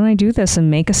like, why don't I do this and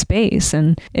make a space?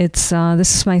 And it's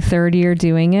this is my third year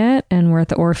doing it, and we're at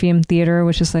the Orpheum Theater,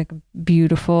 which is like a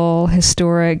beautiful,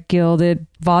 historic, gilded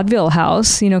vaudeville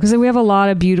house, because we have a lot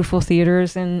of beautiful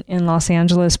theaters in Los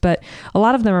Angeles, but a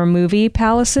lot of them are movie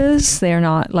palaces. They are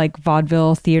not like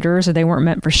vaudeville theaters, or they weren't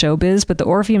meant for showbiz. But the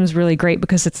Orpheum is really great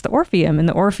because it's the Orpheum, and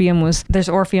the Orpheum there's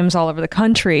Orpheums all over the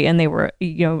country, and they were,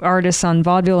 artists on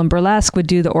vaudeville and burlesque would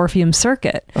do the Orpheum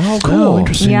circuit. Oh, cool.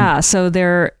 Interesting. Yeah, so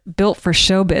they're built for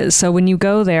showbiz. So when you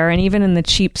go there, and even in the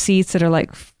cheap seats that are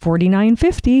like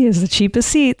 $49.50 is the cheapest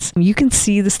seats, you can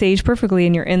see the stage perfectly,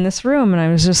 and you're in this room. And I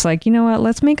was just like, you know what?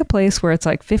 Let's make a place where it's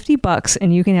like $50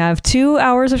 and you can have 2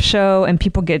 hours of show, and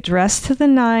people get dressed to the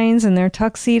nines in their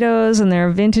tuxedos and their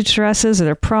vintage dresses or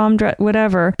their prom dress,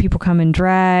 whatever. People come in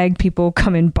drag, people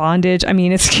come in bondage. I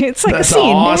mean, it's like That's a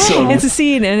scene. awesome. It's a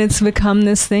scene, and it's become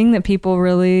this thing that people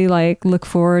really like look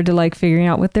forward to, like figuring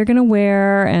out what they're gonna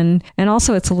wear, and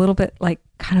also it's a little bit like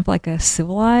kind of like a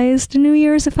civilized New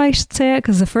Year's, if I should say it,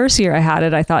 because the first year I had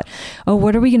it, I thought, oh,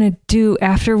 what are we going to do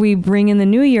after we bring in the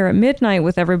New Year at midnight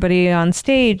with everybody on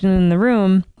stage and in the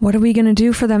room? What are we going to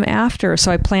do for them after?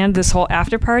 So I planned this whole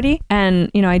after party,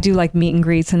 and I do like meet and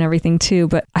greets and everything too,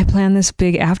 but I planned this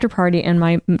big after party, and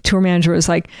my tour manager was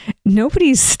like,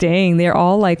 nobody's staying. They're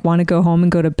all like want to go home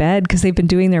and go to bed because they've been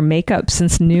doing their makeup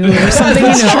since noon or something.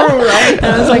 That's true, right? And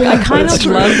I was like, I kind of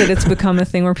love that it's become a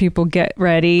thing where people get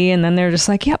ready and then they're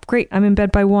just like, yep, great, I'm in bed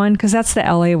by 1, because that's the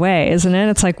LA way, isn't it?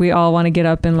 It's like we all want to get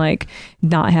up and like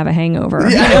not have a hangover,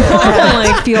 and,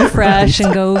 like feel fresh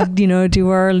and go, do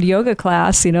our yoga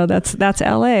class. That's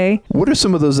LA. What are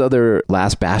some of those other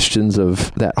last bastions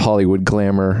of that Hollywood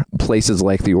glamour? Places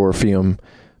like the Orpheum,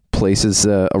 places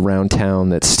around town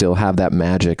that still have that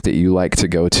magic that you like to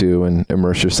go to and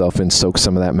immerse yourself in, soak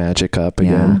some of that magic up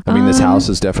again. I mean, this house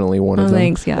is definitely one of them.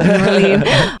 Thanks.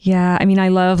 Yeah. Yeah. I mean, I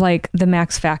love like the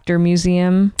Max Factor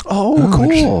Museum. Oh,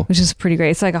 cool. Which is pretty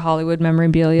great. It's like a Hollywood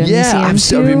memorabilia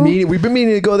museum. We've been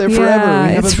meaning to go there forever.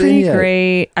 We haven't it's been pretty yet.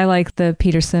 Great. I like the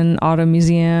Peterson Auto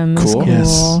Museum. It's cool.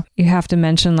 Yes. You have to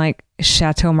mention like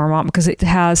Chateau Marmont because it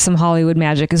has some Hollywood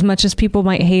magic. As much as people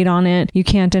might hate on it, you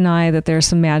can't deny that there's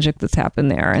some magic that's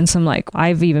happened there, and some like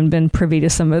I've even been privy to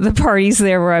some of the parties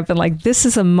there where I've been like, this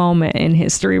is a moment in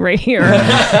history right here.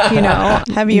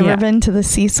 Have you ever been to the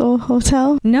Cecil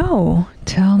Hotel? No.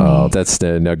 Tell me. Oh, that's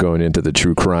now going into the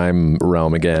true crime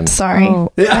realm again. Sorry.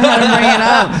 Oh. I had to bring it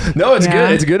up. No, it's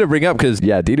good. It's good to bring up because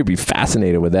Dita would be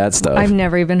fascinated with that stuff. I've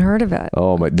never even heard of it.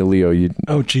 Oh my, DeLeo,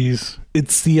 Oh, geez.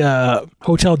 It's the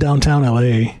hotel downtown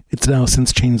LA. It's now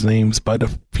since changed names, but a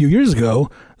few years ago,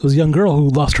 there was a young girl who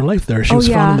lost her life there. She was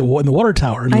found in the water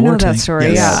tower. I know that story.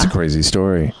 Yes. Yeah, that's a crazy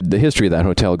story. The history of that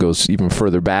hotel goes even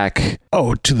further back.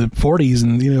 Oh, to the 40s,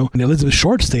 and and Elizabeth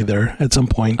Short stayed there at some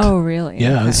point. Oh, really?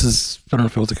 Yeah, Okay. this is, I don't know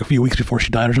if it was like a few weeks before she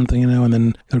died or something, and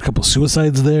then there were a couple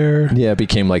suicides there. Yeah, it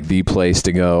became like the place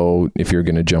to go if you're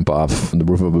going to jump off the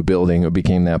roof of a building. It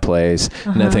became that place,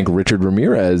 and I think Richard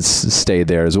Ramirez stayed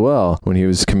there as well when he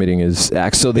was committing his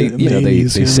acts. So they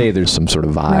say there's some sort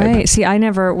of vibe. Right. See, I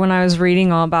never, when I was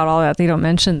reading all about all that, they don't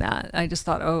mention that. I just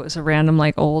thought, it was a random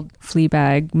like old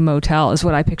Fleabag motel is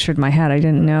what I pictured in my head. I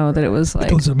didn't know that it was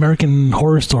like... It was American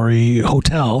Horror Story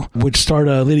Hotel, which starred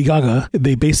Lady Gaga.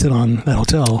 They based it on that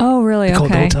hotel. Oh, really? They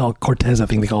called it Okay. the Hotel Cortez, I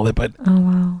think they called it. But Oh,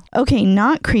 wow. Okay,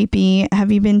 not creepy.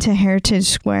 Have you been to Heritage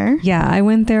Square? Yeah, I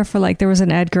went there for like, there was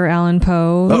an Edgar Allan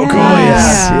Poe. Oh, cool.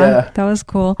 Yes. Yeah. That was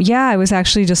cool. Yeah, I was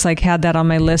actually just like had that on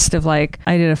my list of like,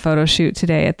 I did a photo shoot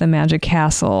today at the Magic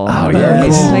Castle. Oh, yeah.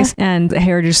 cool. And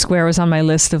Heritage Square was on my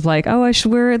list of like, I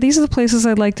should wear, these are the places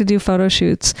I'd like to do photo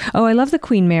shoots. Oh, I love the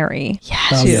Queen Mary.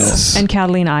 Yes. Too. Yes. And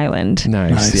Catalina Island.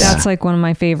 Nice. Yeah. That's like one of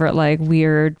my favorite like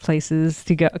weird places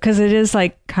to go because it is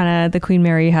like kind of the Queen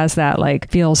Mary has that like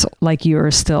feels like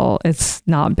you're still, it's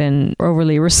not been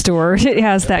overly restored. It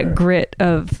has that grit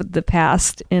of the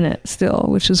past in it still,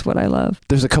 which is what I love.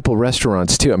 There's a couple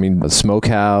restaurants too. I mean, the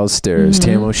Smokehouse, there's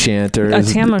Tam O'Shanter. A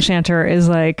Tam O'Shanter is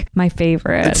like like my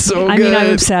favorite. It's so I mean, I'm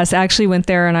good. obsessed. I actually went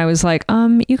there and I was like,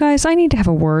 you guys, I need to have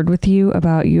a word with you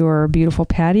about your beautiful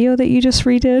patio that you just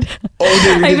redid.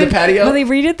 Oh, they redid the patio? Well, they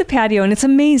redid the patio and it's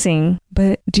amazing.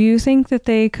 But do you think that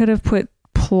they could have put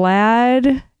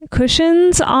plaid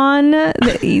cushions on?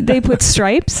 They put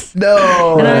stripes?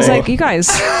 No. And I was like, you guys,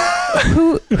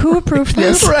 who approved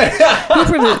this? Right. Who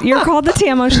approved it? You're called the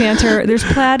Tam O'Shanter. There's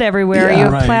plaid everywhere. Yeah, you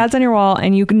have right. plaids on your wall,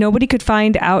 and nobody could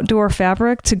find outdoor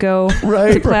fabric to go to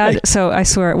plaid. Right. So I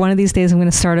swear, one of these days I'm going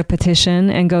to start a petition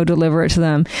and go deliver it to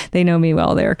them. They know me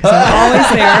well there because I'm always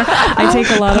there. I take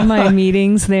a lot of my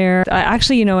meetings there.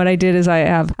 Actually, you know what I did is I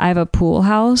have a pool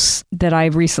house that I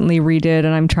recently redid,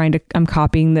 and I'm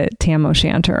copying the Tam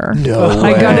O'Shanter. No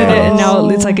I gutted way. it, and now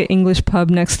it's like an English pub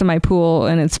next to my pool,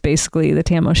 and it's basically the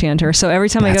Tam O'Shanter. So every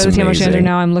time I go That's to the Tam O'Shanter amazing.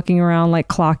 now, I'm looking around like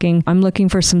clocking. I'm looking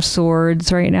for some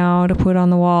swords right now to put on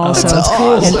the wall. That's so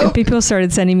awesome. and people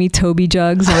started sending me Toby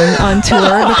jugs on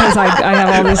tour because I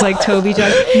have all these like Toby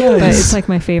jugs. But it's like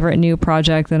my favorite new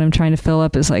project that I'm trying to fill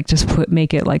up is like just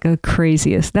make it like a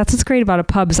craziest. That's what's great about a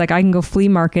pub is like I can go flea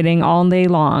marketing all day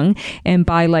long and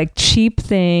buy like cheap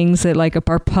things that like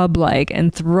are pub like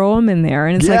and throw them in there.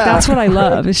 And it's like that's what I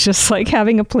love. It's just like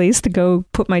having a place to go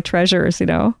put my treasures, you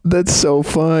know? That's so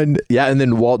fun. Yeah, and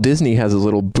then Walt Disney has a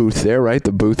little booth there, right?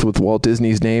 The booth with Walt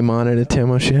Disney's name on it at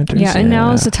Tam O'Shanter's. Yeah, and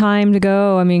now's the time to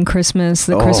go. I mean, Christmas,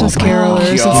 the Christmas my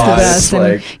carolers, it's the gosh, best. And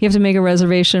like- you have to make a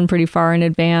reservation pretty far in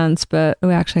advance, but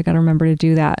actually I got to remember to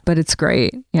do that. But it's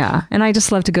great. Yeah. And I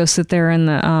just love to go sit there in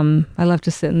the, I love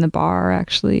to sit in the bar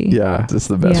actually. Yeah, it's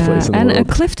the best place in the and world.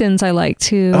 Clifton's I like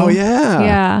too. Oh, yeah.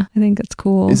 Yeah, I think it's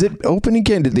cool. Is it open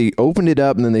again? Did they open it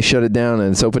up and then they shut it down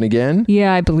and it's open again?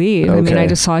 Yeah, I believe. I mean, Okay. I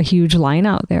just saw a huge line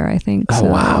out there, I think. Oh, so.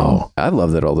 wow. I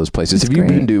love that all those places. It's Have you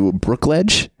great. been to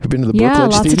Brookledge? Have you been to the Yeah,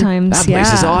 Brookledge lots Theater? of times. That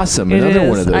place is yeah. awesome. It Another is.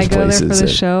 one of those I go places. there for the that-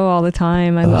 show all the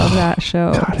time. I love that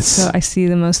show. God, it's- So I see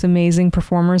the most amazing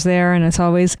performers there, and it's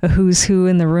always a who's who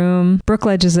in the room.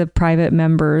 Brookledge is a private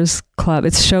members club.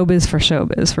 It's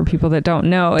showbiz for people that don't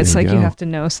know. It's There you like you go. have to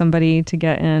know somebody to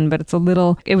get in, but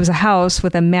it was a house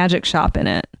with a magic shop in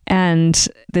it, and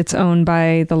it's owned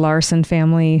by the Larson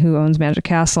family who owns Magic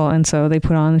Castle, and so they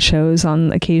put on shows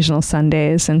on occasional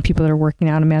Sundays, and people that are working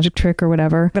out a magic trick or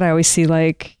whatever. But I always see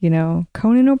like,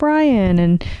 Conan O'Brien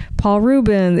and Paul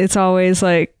Rubin. It's always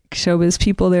like showbiz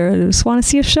people there that just want to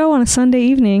see a show on a Sunday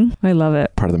evening. I love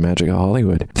it. Part of the magic of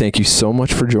Hollywood. Thank you so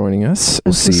much for joining us.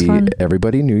 We'll This was see fun.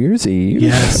 everybody New Year's Eve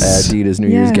Yes. at Dita's New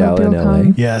Yeah, Year's I hope Gala in you'll LA.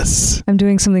 come. Yes. I'm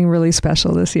doing something really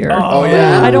special this year. Oh,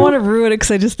 yeah. I don't want to ruin it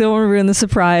because I just don't want to ruin the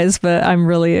surprise, but I'm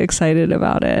really excited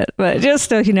about it. But just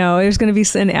so you know, there's going to be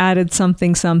an added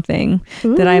something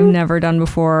that I've never done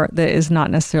before that is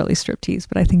not necessarily striptease,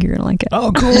 but I think you're going to like it.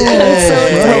 Oh, cool. So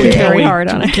it's Right. working Can't very wait. hard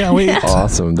on it. Can't wait.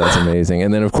 Awesome. That's amazing.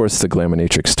 And then, of course, the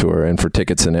Glaminatrix tour. And for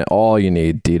tickets and all you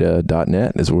need,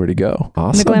 Dita.net is where to go.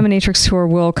 Awesome. The Glaminatrix tour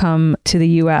will come to the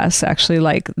U.S. actually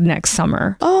like next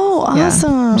summer. Oh, Yeah.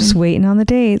 awesome. I'm just waiting on the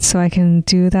date so I can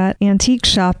do that antique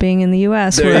shopping in the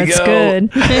U.S. There where you it's go.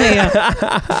 good. Yeah.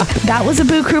 That was a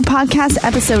Boo Crew podcast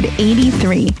episode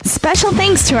 83. Special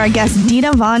thanks to our guest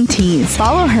Dita Von Teese.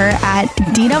 Follow her at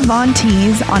Dita Von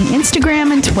Teese on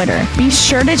Instagram and Twitter. Be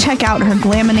sure to check out her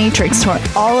Glaminatrix tour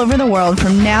all over the world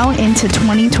from now into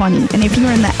 2020. And if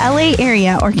you're in the LA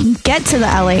area or can get to the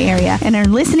LA area and are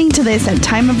listening to this at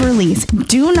time of release,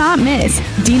 do not miss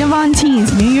Dita Von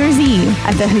Teese New Year's Eve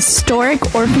at the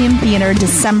historic Orpheum Theater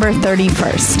December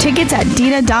 31st. Tickets at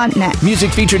Dita.net.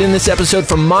 Music featured in this episode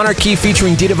from Monarchy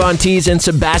featuring Dita Von Teese and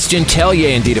Sebastian Tellier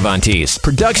and Dita Von Teese.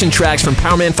 Production tracks from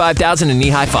Powerman 5000 and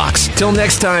Knee-High Fox. Till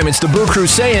next time, it's the Boo Crew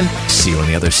saying, see you on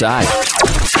the other side.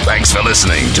 Thanks for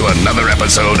listening to another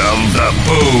episode of the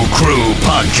Boo Crew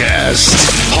Podcast.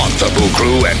 Haunt the Boo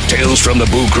Crew at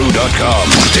talesfromthebooCrew.com.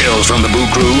 Tales from the Boo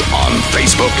Crew on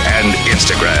Facebook and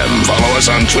Instagram. Follow us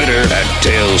on Twitter at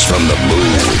Tales from the Boo.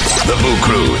 The Boo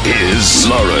Crew is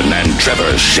Lauren and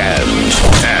Trevor Shand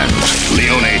and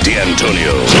Leone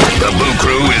D'Antonio. The Boo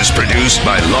Crew is produced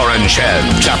by Lauren Shand,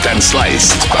 chopped and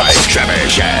sliced by Trevor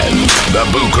Shand. The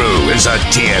Boo Crew is a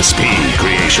TSP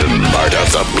creation, part of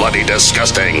the Bloody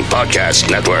Disgusting Podcast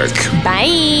Network.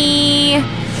 Bye.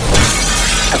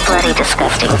 The Bloody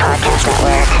Disgusting Podcast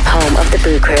Network, home of the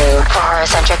Boo Crew. For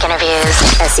horror-centric interviews,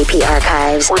 SCP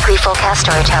archives, weekly full cast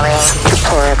storytelling,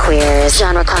 horror queers,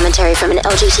 genre commentary from an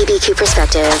LGBTQ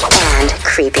perspective, and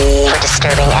creepy. For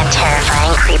disturbing and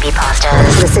terrifying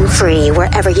creepypastas. Listen free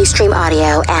wherever you stream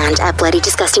audio and at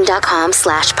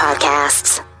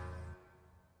bloodydisgusting.com/podcasts.